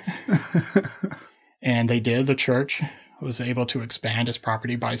asking for. And they did. The church was able to expand its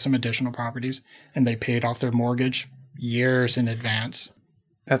property, buy some additional properties, and they paid off their mortgage years in advance.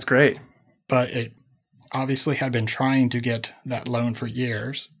 That's great. But it obviously had been trying to get that loan for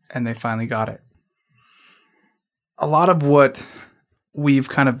years. And they finally got it. A lot of what we've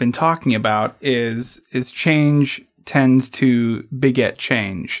kind of been talking about is change tends to beget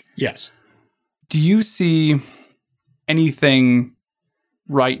change. Yes. Do you see anything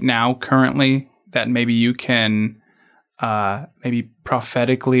right now currently that maybe you can maybe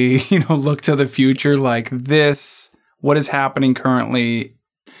prophetically, look to the future like this, what is happening currently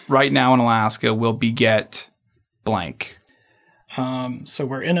right now in Alaska will beget blank? So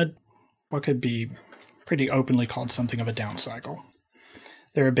we're in what could be pretty openly called something of a down cycle.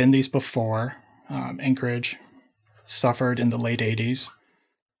 There have been these before. Anchorage suffered in the late 80s.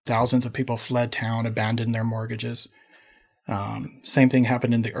 Thousands of people fled town, abandoned their mortgages. Same thing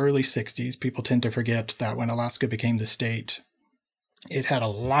happened in the early 60s. People tend to forget that when Alaska became the state, it had a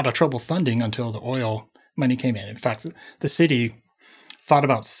lot of trouble funding until the oil money came in. In fact, the city thought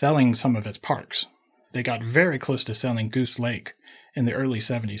about selling some of its parks. They got very close to selling Goose Lake in the early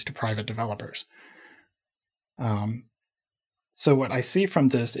 70s to private developers. So what I see from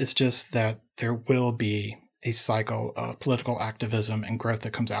this is just that there will be a cycle of political activism and growth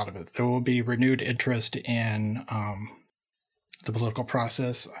that comes out of it. There will be renewed interest in the political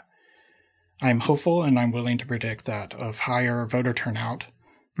process. I'm hopeful and I'm willing to predict that of higher voter turnout.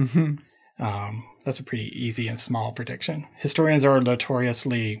 Mm-hmm. That's a pretty easy and small prediction. Historians are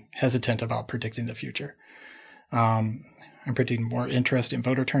notoriously hesitant about predicting the future. I'm predicting more interest in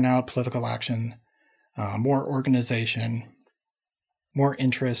voter turnout, political action, more organization, more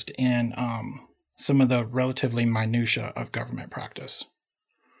interest in some of the relatively minutia of government practice.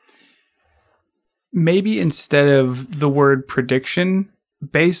 Maybe instead of the word prediction,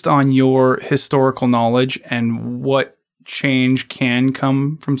 based on your historical knowledge and what change can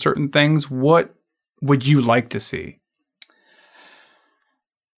come from certain things, what would you like to see?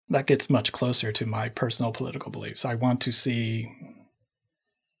 That gets much closer to my personal political beliefs. I want to see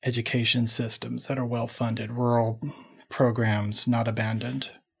education systems that are well-funded, rural programs not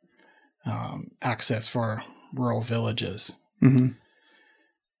abandoned, access for rural villages. Mm-hmm.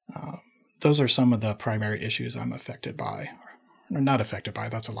 Those are some of the primary issues I'm affected by. Or not affected by,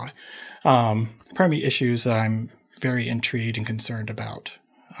 that's a lie. Primary issues that I'm very intrigued and concerned about.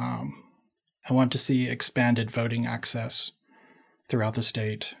 I want to see expanded voting access throughout the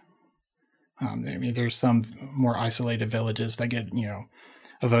state. There's some more isolated villages that get,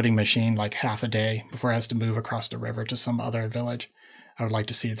 a voting machine like half a day before it has to move across the river to some other village. I would like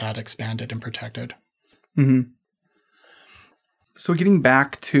to see that expanded and protected. Mm-hmm. So getting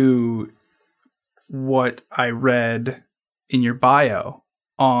back to what I read in your bio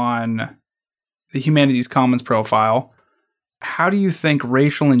on the Humanities Commons profile, how do you think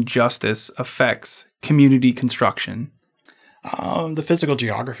racial injustice affects community construction? The physical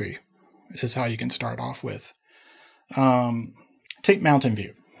geography is how you can start off with. Take Mountain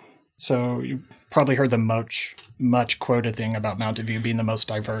View. So you probably heard the much quoted thing about Mountain View being the most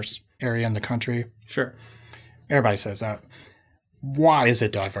diverse area in the country. Sure. Everybody says that. Why is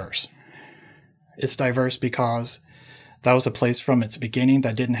it diverse? It's diverse because that was a place from its beginning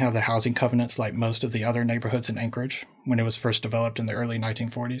that didn't have the housing covenants like most of the other neighborhoods in Anchorage when it was first developed in the early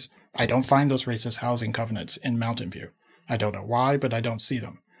 1940s. I don't find those racist housing covenants in Mountain View. I don't know why, but I don't see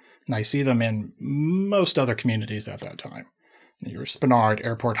them. And I see them in most other communities at that time. Your Spenard,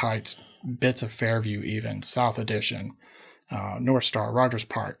 Airport Heights, bits of Fairview even, South Addition, North Star, Rogers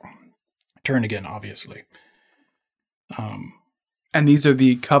Park, Turnagain, obviously. And these are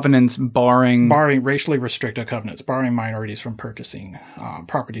the covenants barring racially restricted covenants, barring minorities from purchasing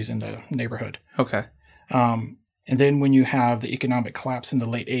properties in the neighborhood. Okay. And then when you have the economic collapse in the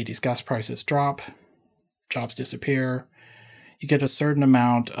late 80s, gas prices drop, jobs disappear, you get a certain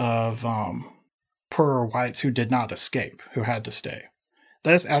amount of poorer whites who did not escape, who had to stay.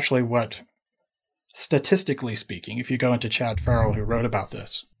 That's actually what, statistically speaking, if you go into Chad Farrell, who wrote about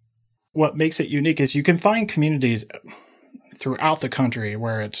this, what makes it unique is you can find communities throughout the country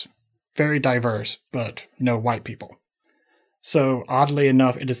where it's very diverse, but no white people. So oddly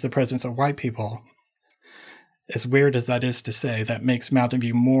enough, it is the presence of white people, as weird as that is to say, that makes Mountain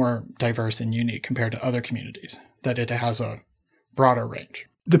View more diverse and unique compared to other communities, that it has a broader range.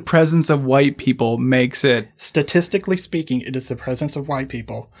 The presence of white people makes it... Statistically speaking, it is the presence of white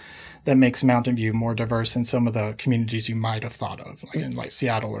people that makes Mountain View more diverse than some of the communities you might have thought of, like in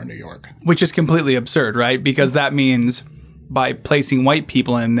Seattle or New York. Which is completely absurd, right? Because that means by placing white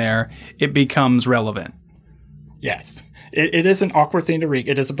people in there, it becomes relevant. Yes. It is an awkward thing to read.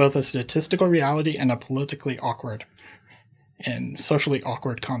 It is both a statistical reality and a politically awkward and socially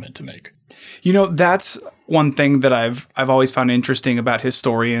awkward comment to make. You know, that's one thing that I've always found interesting about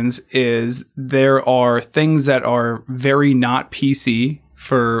historians is there are things that are very not PC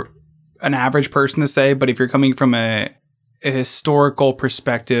for an average person to say, but if you're coming from a historical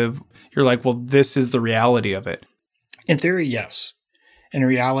perspective, you're like, well, this is the reality of it. In theory, yes. In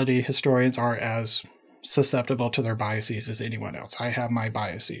reality, historians are as susceptible to their biases as anyone else. I have my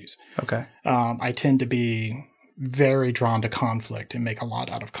biases. Okay. I tend to be very drawn to conflict and make a lot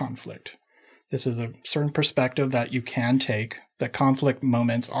out of conflict. This is a certain perspective that you can take, that conflict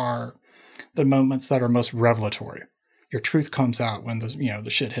moments are the moments that are most revelatory. Your truth comes out when the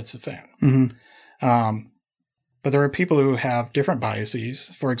shit hits the fan. Mm-hmm. But there are people who have different biases.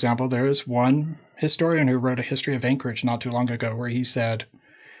 For example, there is one historian who wrote a history of Anchorage not too long ago where he said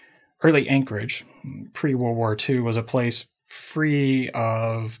early Anchorage, pre-World War II, was a place free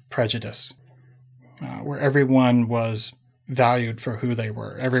of prejudice, where everyone was valued for who they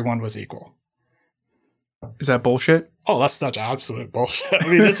were. Everyone was equal. Is that bullshit? Oh, that's such absolute bullshit. I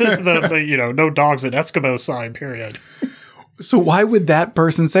mean, this is the no dogs and Eskimo sign, period. So why would that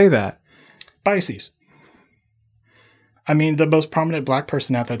person say that? Biases. I mean, the most prominent black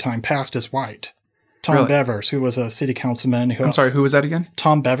person at that time passed as white. Tom Really? Bevers, who was a city councilman. I'm sorry, who was that again?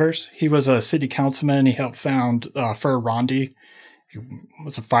 Tom Bevers. He was a city councilman. He helped found Fur Rondi. He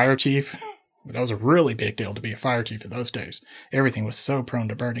was a fire chief. That was a really big deal to be a fire chief in those days. Everything was so prone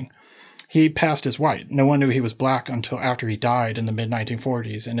to burning. He passed as white. No one knew he was black until after he died in the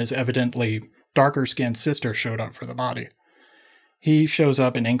mid-1940s, and his evidently darker-skinned sister showed up for the body. He shows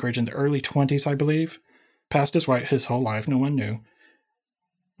up in Anchorage in the early 20s, I believe. Passed as white his whole life. No one knew.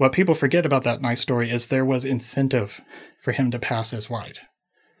 What people forget about that nice story is there was incentive for him to pass as white.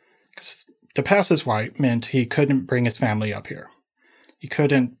 Because to pass as white meant he couldn't bring his family up here. He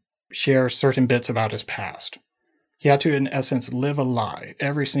couldn't share certain bits about his past. He had to, in essence, live a lie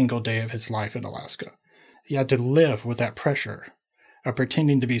every single day of his life in Alaska. He had to live with that pressure of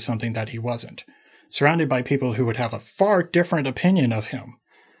pretending to be something that he wasn't, surrounded by people who would have a far different opinion of him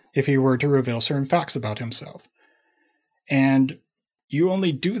if he were to reveal certain facts about himself. And you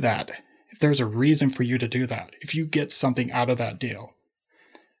only do that if there's a reason for you to do that, if you get something out of that deal.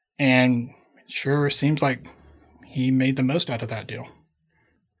 And it sure seems like he made the most out of that deal.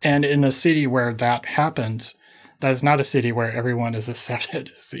 And in a city where that happens, that is not a city where everyone is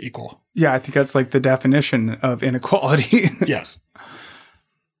accepted as equal. Yeah, I think that's like the definition of inequality. Yes.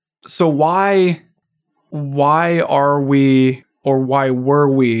 So why are we, or why were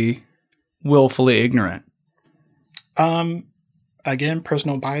we willfully ignorant? Again,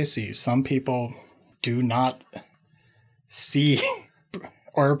 personal biases. Some people do not see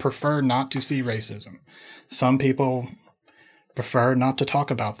or prefer not to see racism. Some people prefer not to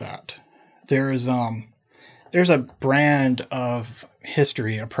talk about that. There's a brand of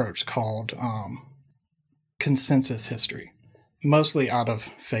history approach called consensus history, mostly out of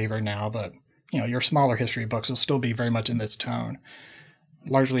favor now, but your smaller history books will still be very much in this tone,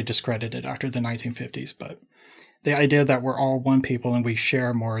 largely discredited after the 1950s. But the idea that we're all one people and we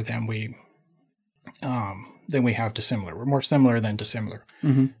share more than we have dissimilar. We're more similar than dissimilar.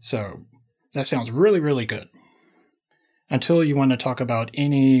 Mm-hmm. So That sounds really, really good. Until you want to talk about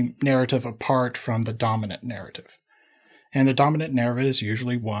any narrative apart from the dominant narrative. And the dominant narrative is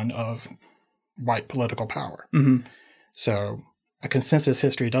usually one of white political power. Mm-hmm. So a consensus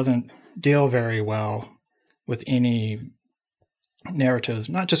history doesn't deal very well with any narratives,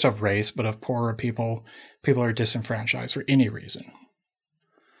 not just of race, but of poorer people. People are disenfranchised for any reason.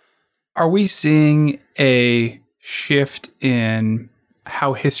 Are we seeing a shift in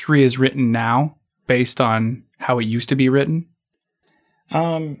how history is written now based on how it used to be written?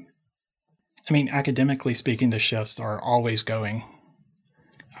 Academically speaking, the shifts are always going.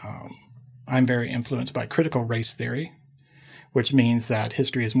 I'm very influenced by critical race theory, which means that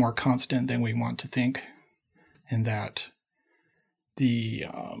history is more constant than we want to think, and that the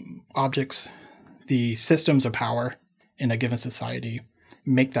objects, the systems of power in a given society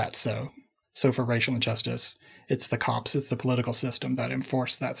make that so. So for racial injustice, it's the cops, it's the political system that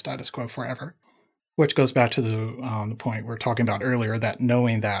enforce that status quo forever. Which goes back to the point we were talking about earlier, that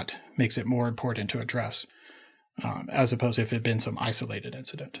knowing that makes it more important to address, as opposed to if it had been some isolated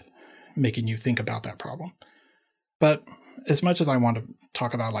incident, making you think about that problem. But as much as I want to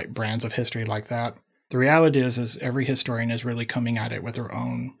talk about like brands of history like that, the reality is every historian is really coming at it with their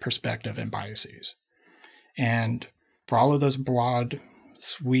own perspective and biases. And for all of those broad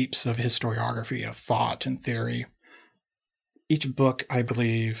sweeps of historiography, of thought and theory, each book, I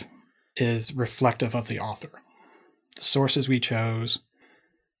believe, is reflective of the author. The sources we chose,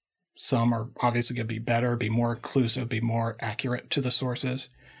 some are obviously going to be better, be more inclusive, be more accurate to the sources,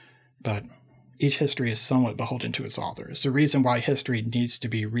 but each history is somewhat beholden to its author. It's the reason why history needs to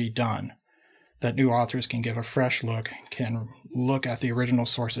be redone, that new authors can give a fresh look, can look at the original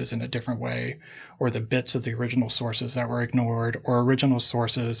sources in a different way, or the bits of the original sources that were ignored, or original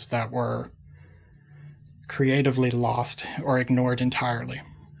sources that were creatively lost or ignored entirely.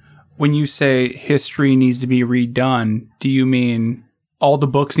 When you say history needs to be redone, do you mean all the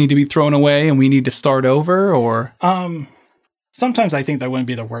books need to be thrown away and we need to start over, or? Sometimes I think that wouldn't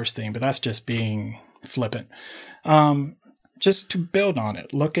be the worst thing, but that's just being flippant. Just to build on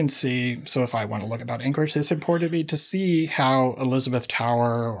it, look and see. So if I want to look about Anchorage, it's important to me to see how Elizabeth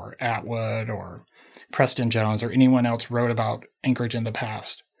Tower or Atwood or Preston Jones or anyone else wrote about Anchorage in the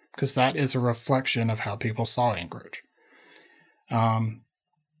past, because that is a reflection of how people saw Anchorage.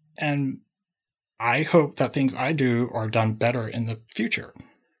 And I hope that things I do are done better in the future,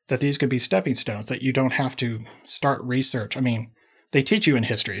 that these could be stepping stones, that you don't have to start research. I mean, they teach you in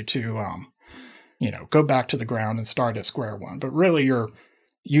history to, go back to the ground and start at square one, but really you're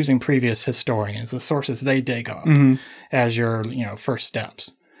using previous historians, the sources they dig up, as your, first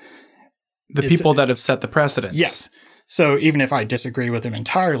steps. The people that have set the precedents. Yes. So even if I disagree with them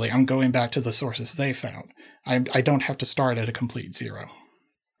entirely, I'm going back to the sources they found. I don't have to start at a complete zero.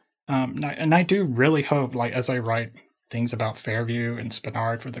 And I do really hope, like, as I write things about Fairview and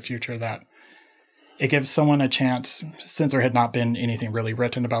Spenard for the future, that it gives someone a chance, since there had not been anything really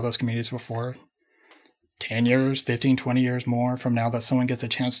written about those communities before, 10 years, 15, 20 years more from now, that someone gets a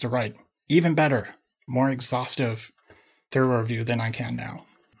chance to write even better, more exhaustive, thorough review than I can now.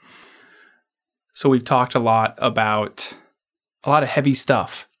 So we've talked a lot of heavy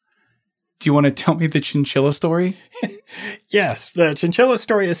stuff. Do you want to tell me the chinchilla story? Yes, the chinchilla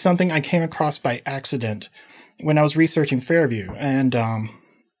story is something I came across by accident when I was researching Fairview. And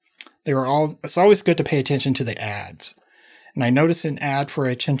it's always good to pay attention to the ads. And I noticed an ad for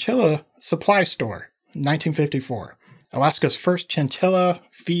a chinchilla supply store, 1954. Alaska's first chinchilla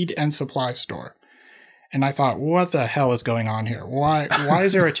feed and supply store. And I thought, what the hell is going on here? Why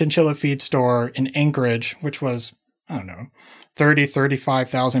is there a chinchilla feed store in Anchorage, which was,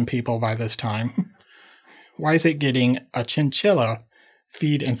 35,000 people by this time? Why is it getting a chinchilla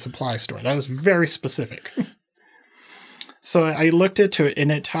feed and supply store? That is very specific. So I looked into it, and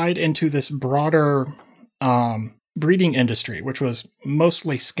it tied into this broader breeding industry, which was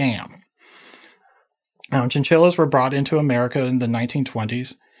mostly scam. Chinchillas were brought into America in the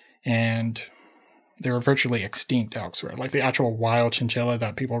 1920s, and they were virtually extinct elsewhere. Like the actual wild chinchilla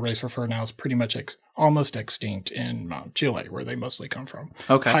that people raise for fur now is pretty much almost extinct in Chile, where they mostly come from.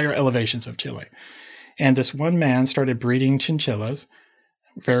 Okay. Higher elevations of Chile. And this one man started breeding chinchillas.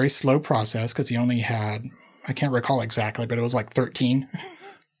 Very slow process, because he only had, I can't recall exactly, but it was like 13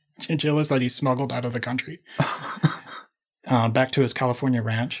 chinchillas that he smuggled out of the country back to his California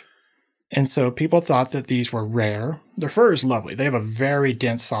ranch. And so people thought that these were rare. Their fur is lovely. They have a very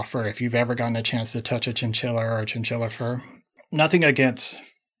dense, soft fur. If you've ever gotten a chance to touch a chinchilla or a chinchilla fur, nothing against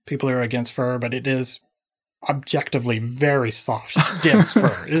people who are against fur, but it is objectively very soft, dense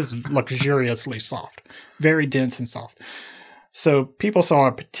fur. It is luxuriously soft, very dense and soft. So people saw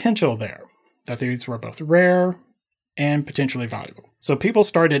a potential there. that these were both rare and potentially valuable. So people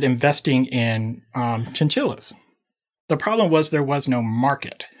started investing in chinchillas. The problem was there was no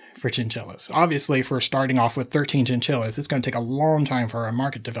market for chinchillas. Obviously, if we're starting off with 13 chinchillas, it's going to take a long time for a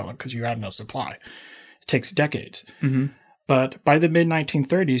market to develop because you have no supply. It takes decades. Mm-hmm. But by the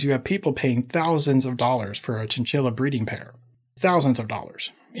mid-1930s, you have people paying thousands of dollars for a chinchilla breeding pair. Thousands of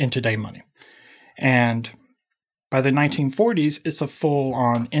dollars in today money. And by the 1940s, it's a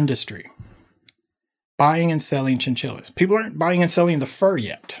full-on industry. Buying and selling chinchillas. People aren't buying and selling the fur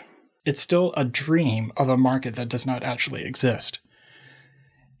yet. It's still a dream of a market that does not actually exist.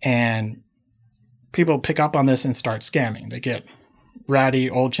 And people pick up on this and start scamming. They get ratty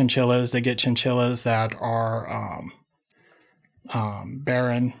old chinchillas. They get chinchillas that are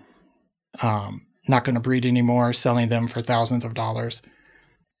barren, not going to breed anymore, selling them for thousands of dollars.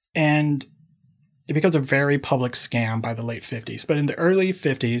 And it becomes a very public scam by the late 50s. But in the early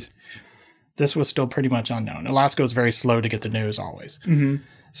 50s, this was still pretty much unknown. Alaska was very slow to get the news always. Mm-hmm.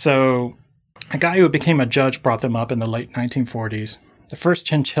 So a guy who became a judge brought them up in the late 1940s. The first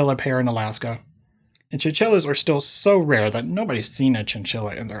chinchilla pair in Alaska. And chinchillas are still so rare that nobody's seen a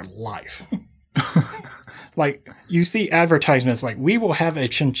chinchilla in their life. Like, you see advertisements like, we will have a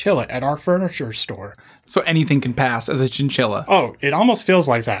chinchilla at our furniture store. So anything can pass as a chinchilla. Oh, it almost feels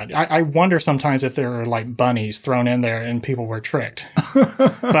like that. I wonder sometimes if there are like bunnies thrown in there and people were tricked.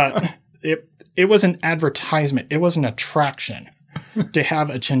 But it was an advertisement. It was an attraction to have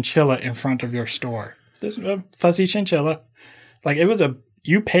a chinchilla in front of your store. This is a fuzzy chinchilla. Like, it was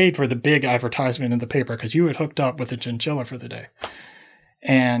you paid for the big advertisement in the paper because you had hooked up with a chinchilla for the day.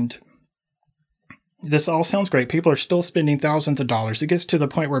 And this all sounds great. People are still spending thousands of dollars. It gets to the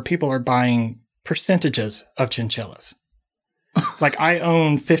point where people are buying percentages of chinchillas. Like, I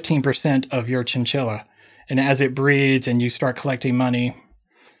own 15% of your chinchilla. And as it breeds and you start collecting money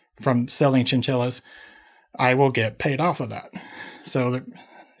from selling chinchillas, I will get paid off of that. So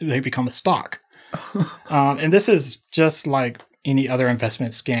they become a stock. And this is just like any other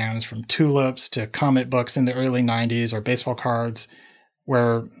investment scams, from tulips to comic books in the early 90s or baseball cards,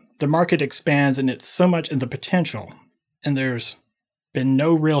 where the market expands and it's so much in the potential, and there's been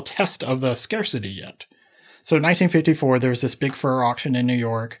no real test of the scarcity yet. So in 1954, there's this big fur auction in New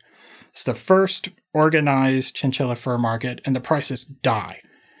York. It's the first organized chinchilla fur market, and the prices die.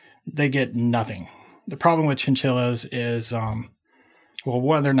 They get nothing. The problem with chinchillas is,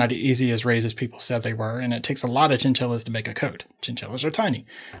 one, they're not as easy as raised as people said they were, and it takes a lot of chinchillas to make a coat. Chinchillas are tiny.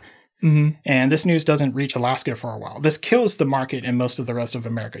 Mm-hmm. And this news doesn't reach Alaska for a while. This kills the market in most of the rest of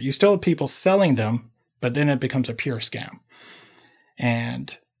America. You still have people selling them, but then it becomes a pure scam.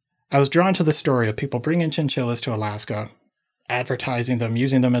 And I was drawn to the story of people bringing chinchillas to Alaska, advertising them,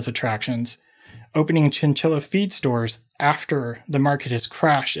 using them as attractions, opening chinchilla feed stores after the market has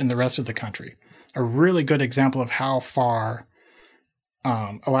crashed in the rest of the country. A really good example of how far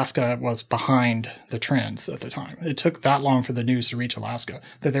Alaska was behind the trends at the time. It took that long for the news to reach Alaska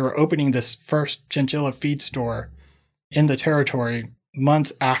that they were opening this first chinchilla feed store in the territory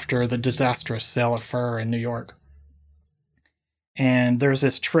months after the disastrous sale of fur in New York. And there's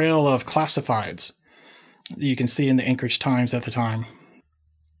this trail of classifieds that you can see in the Anchorage Times at the time.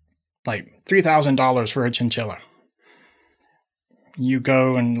 Like $3,000 for a chinchilla. You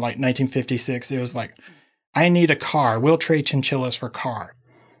go in like 1956, it was like, I need a car. We'll trade chinchillas for car.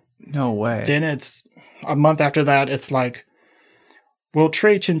 No way. Then it's a month after that, it's like, we'll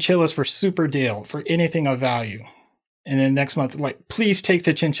trade chinchillas for super deal, for anything of value. And then next month, like, please take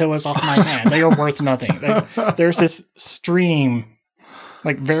the chinchillas off my hand. They are worth nothing. There's this stream,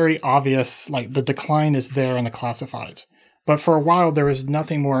 like very obvious, like the decline is there in the classifieds. But for a while, there was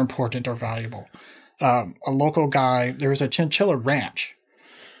nothing more important or valuable. A local guy, there was a chinchilla ranch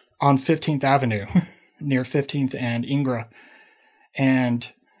on 15th Avenue. Near 15th and Ingra.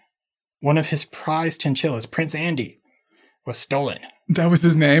 And one of his prized chinchillas, Prince Andy, was stolen. That was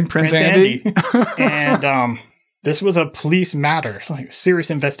his name, Prince Andy? And this was a police matter, like serious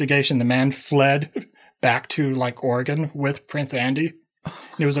investigation. The man fled back to like Oregon with Prince Andy.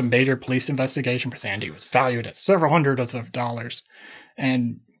 It was a major police investigation. Prince Andy was valued at several hundreds of dollars.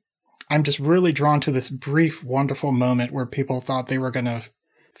 And I'm just really drawn to this brief, wonderful moment where people thought they were going to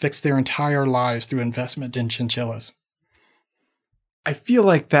fix their entire lives through investment in chinchillas. I feel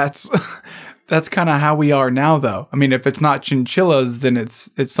like that's kind of how we are now, though. I mean, if it's not chinchillas, then it's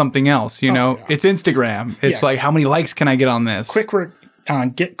something else, you know? Yeah. It's Instagram. It's like, how many likes can I get on this?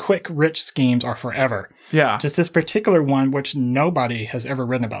 Get quick rich schemes are forever. Yeah. Just this particular one, which nobody has ever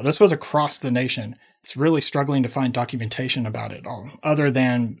written about. This was across the nation. It's really struggling to find documentation about it all, other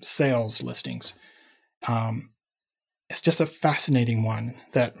than sales listings. it's just a fascinating one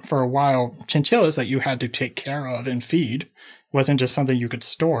that for a while, chinchillas that you had to take care of and feed wasn't just something you could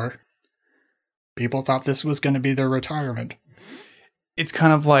store. People thought this was going to be their retirement. It's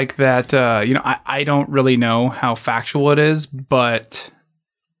kind of like that, I don't really know how factual it is, but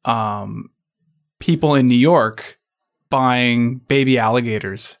people in New York buying baby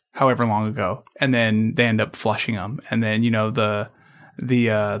alligators however long ago, and then they end up flushing them. And then,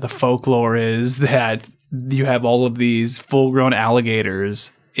 the folklore is that you have all of these full-grown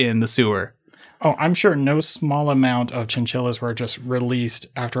alligators in the sewer. Oh, I'm sure no small amount of chinchillas were just released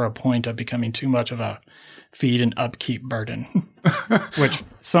after a point of becoming too much of a feed and upkeep burden. Which,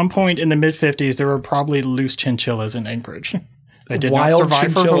 some point in the mid-50s, there were probably loose chinchillas in Anchorage. They did not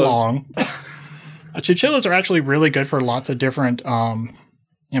survive for long. Chinchillas are actually really good for lots of different...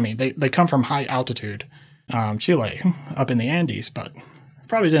 they come from high altitude, Chile, up in the Andes, but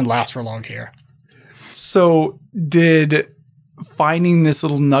probably didn't last for long here. So did finding this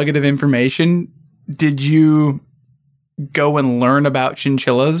little nugget of information, did you go and learn about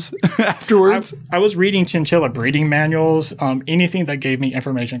chinchillas afterwards? I was reading chinchilla breeding manuals, anything that gave me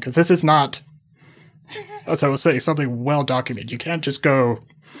information, because this is not, as I would say, something well documented. You can't just go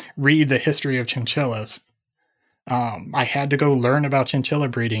read the history of chinchillas. I had to go learn about chinchilla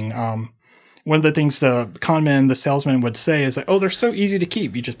breeding. One of the things the conman, the salesman would say is that, they're so easy to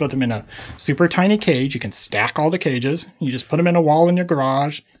keep. You just put them in a super tiny cage. You can stack all the cages. You just put them in a wall in your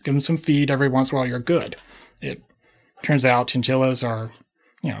garage, give them some feed every once in a while, you're good. It turns out chinchillas are,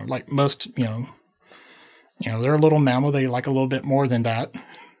 like most, they're a little mammal. They like a little bit more than that.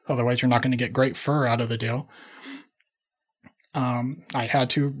 Otherwise, you're not going to get great fur out of the deal. I had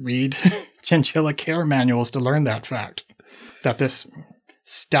to read chinchilla care manuals to learn that fact, that this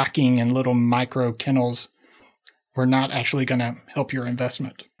stacking in little micro kennels were not actually going to help your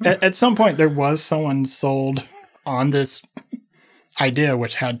investment. At some point, there was someone sold on this idea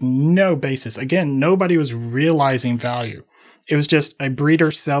which had no basis. Again, nobody was realizing value. It was just a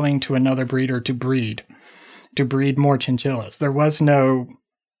breeder selling to another breeder to breed more chinchillas. There was no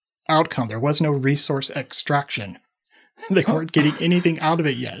outcome. There was no resource extraction. They weren't getting anything out of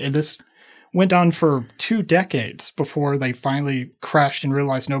it yet. And this went on for 2 decades before they finally crashed and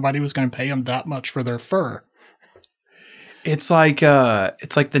realized nobody was going to pay them that much for their fur. It's like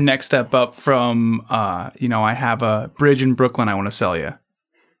the next step up from, I have a bridge in Brooklyn I want to sell you.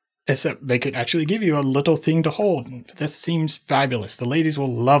 Except they could actually give you a little thing to hold. This seems fabulous. The ladies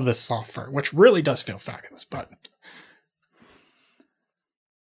will love this soft fur, which really does feel fabulous, but...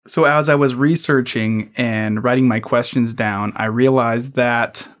 So as I was researching and writing my questions down, I realized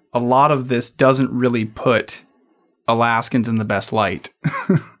that a lot of this doesn't really put Alaskans in the best light.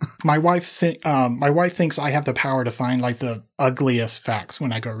 My wife thinks I have the power to find like the ugliest facts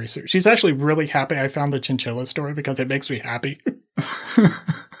when I go research. She's actually really happy I found the chinchilla story because it makes me happy. And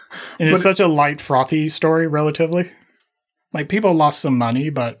it's such a light, frothy story, relatively. Like, people lost some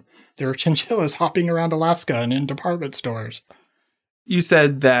money, but there are chinchillas hopping around Alaska and in department stores. You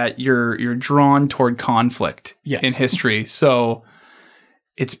said that you're drawn toward conflict in history, so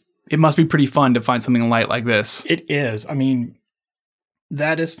it must be pretty fun to find something light like this. It is. I mean,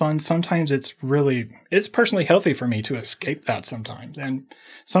 that is fun. Sometimes it's personally healthy for me to escape that sometimes. And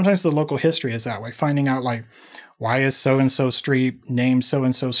sometimes the local history is that way, finding out like, why is so-and-so street named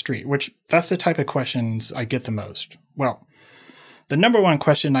so-and-so street? Which, that's the type of questions I get the most. Well, the number one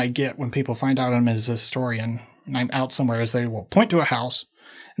question I get when people find out I'm a historian and I'm out somewhere is they will point to a house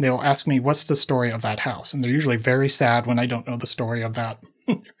and they will ask me, what's the story of that house? And they're usually very sad when I don't know the story of that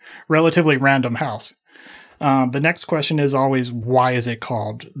relatively random house. The next question is always, why is it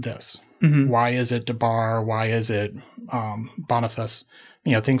called this? Mm-hmm. Why is it DeBar? Why is it Boniface?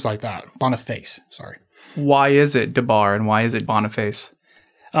 Things like that. Boniface, sorry. Why is it DeBar and why is it Boniface?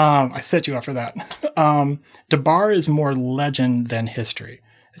 I set you up for that. DeBar is more legend than history,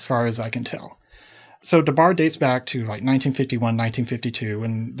 as far as I can tell. So DeBar dates back to like 1951, 1952,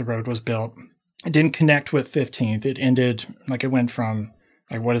 when the road was built. It didn't connect with 15th. It ended, it went from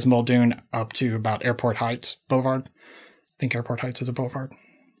like what is Muldoon up to about Airport Heights Boulevard. I think Airport Heights is a boulevard.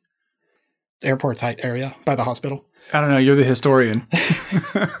 The Airport Heights area by the hospital. I don't know. You're the historian.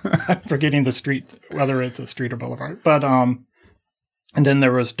 I'm forgetting the street, whether it's a street or boulevard. But, and then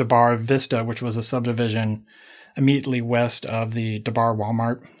there was DeBar Vista, which was a subdivision immediately west of the DeBar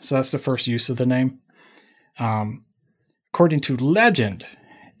Walmart. So that's the first use of the name. According to legend,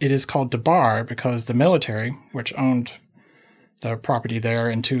 it is called DeBar because the military, which owned the property there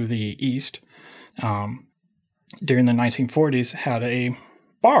and to the east, during the 1940s, had a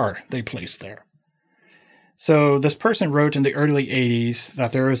bar they placed there. So this person wrote in the early 80s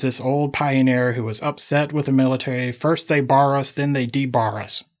that there was this old pioneer who was upset with the military. First they bar us, then they debar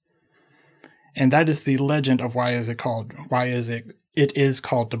us. And that is the legend of why it is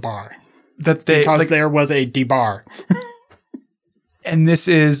called debar. Because there was a debar. And this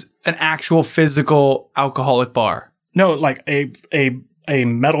is an actual physical alcoholic bar. No, like a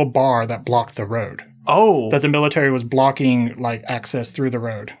metal bar that blocked the road. Oh. That the military was blocking like access through the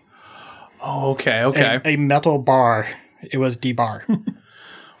road. Oh, okay. A metal bar. It was debar.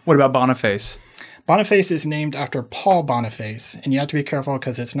 What about Boniface? Boniface is named after Paul Boniface, and you have to be careful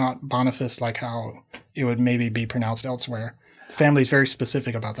because it's not Boniface like how it would maybe be pronounced elsewhere. The family's very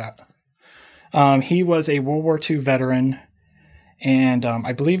specific about that. He was a World War II veteran, and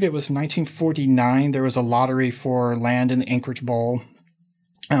I believe it was 1949. There was a lottery for land in the Anchorage Bowl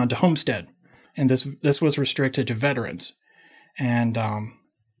to homestead, and this was restricted to veterans. And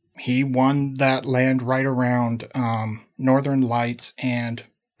he won that land right around Northern Lights and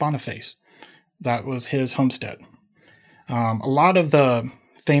Boniface. That was his homestead. A lot of the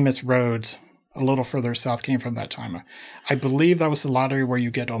famous roads a little further south came from that time. I believe that was the lottery where you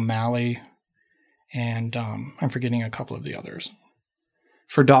get O'Malley, and I'm forgetting a couple of the others.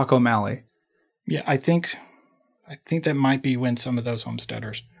 For Doc O'Malley. Yeah, I think that might be when some of those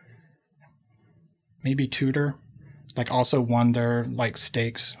homesteaders, maybe Tudor, like also won their like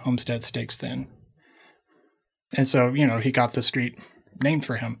stakes, homestead stakes then. And so, he got the street named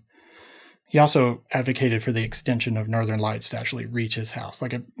for him. He also advocated for the extension of Northern Lights to actually reach his house.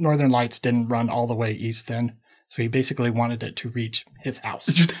 Like, Northern Lights didn't run all the way east then, so he basically wanted it to reach his house.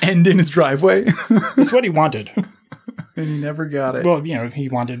 Just end in his driveway? That's what he wanted. And he never got it. Well, he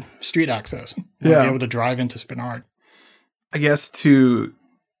wanted street access. To be able to drive into Spenard. I guess to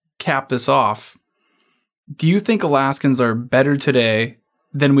cap this off, do you think Alaskans are better today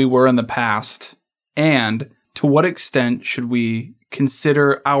than we were in the past? And to what extent should we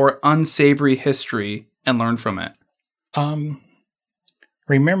consider our unsavory history and learn from it?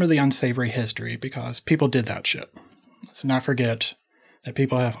 Remember the unsavory history because people did that shit. Let's not forget that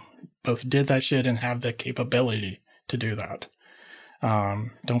people both did that shit and have the capability to do that.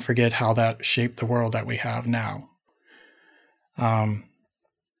 Don't forget how that shaped the world that we have now.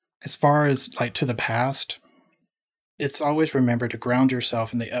 As far as like to the past, it's always remember to ground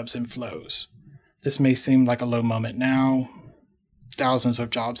yourself in the ebbs and flows. This may seem like a low moment now. Thousands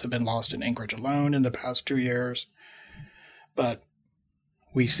of jobs have been lost in Anchorage alone in the past 2 years. But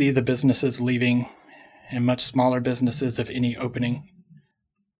we see the businesses leaving and much smaller businesses, if any, opening.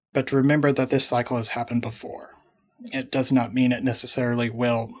 But to remember that this cycle has happened before. It does not mean it necessarily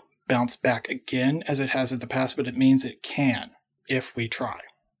will bounce back again as it has in the past, but it means it can if we try.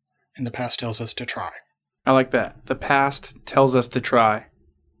 And the past tells us to try. I like that. The past tells us to try.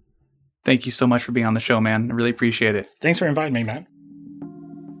 Thank you so much for being on the show, man. I really appreciate it. Thanks for inviting me, Matt.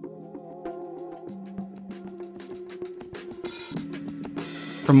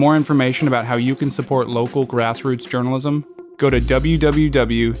 For more information about how you can support local grassroots journalism, go to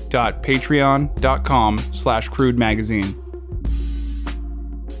www.patreon.com/Crude Magazine.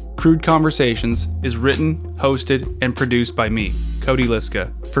 Crude Conversations is written, hosted, and produced by me, Cody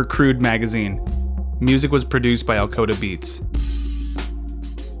Liska, for Crude Magazine. Music was produced by Alcoda Beats.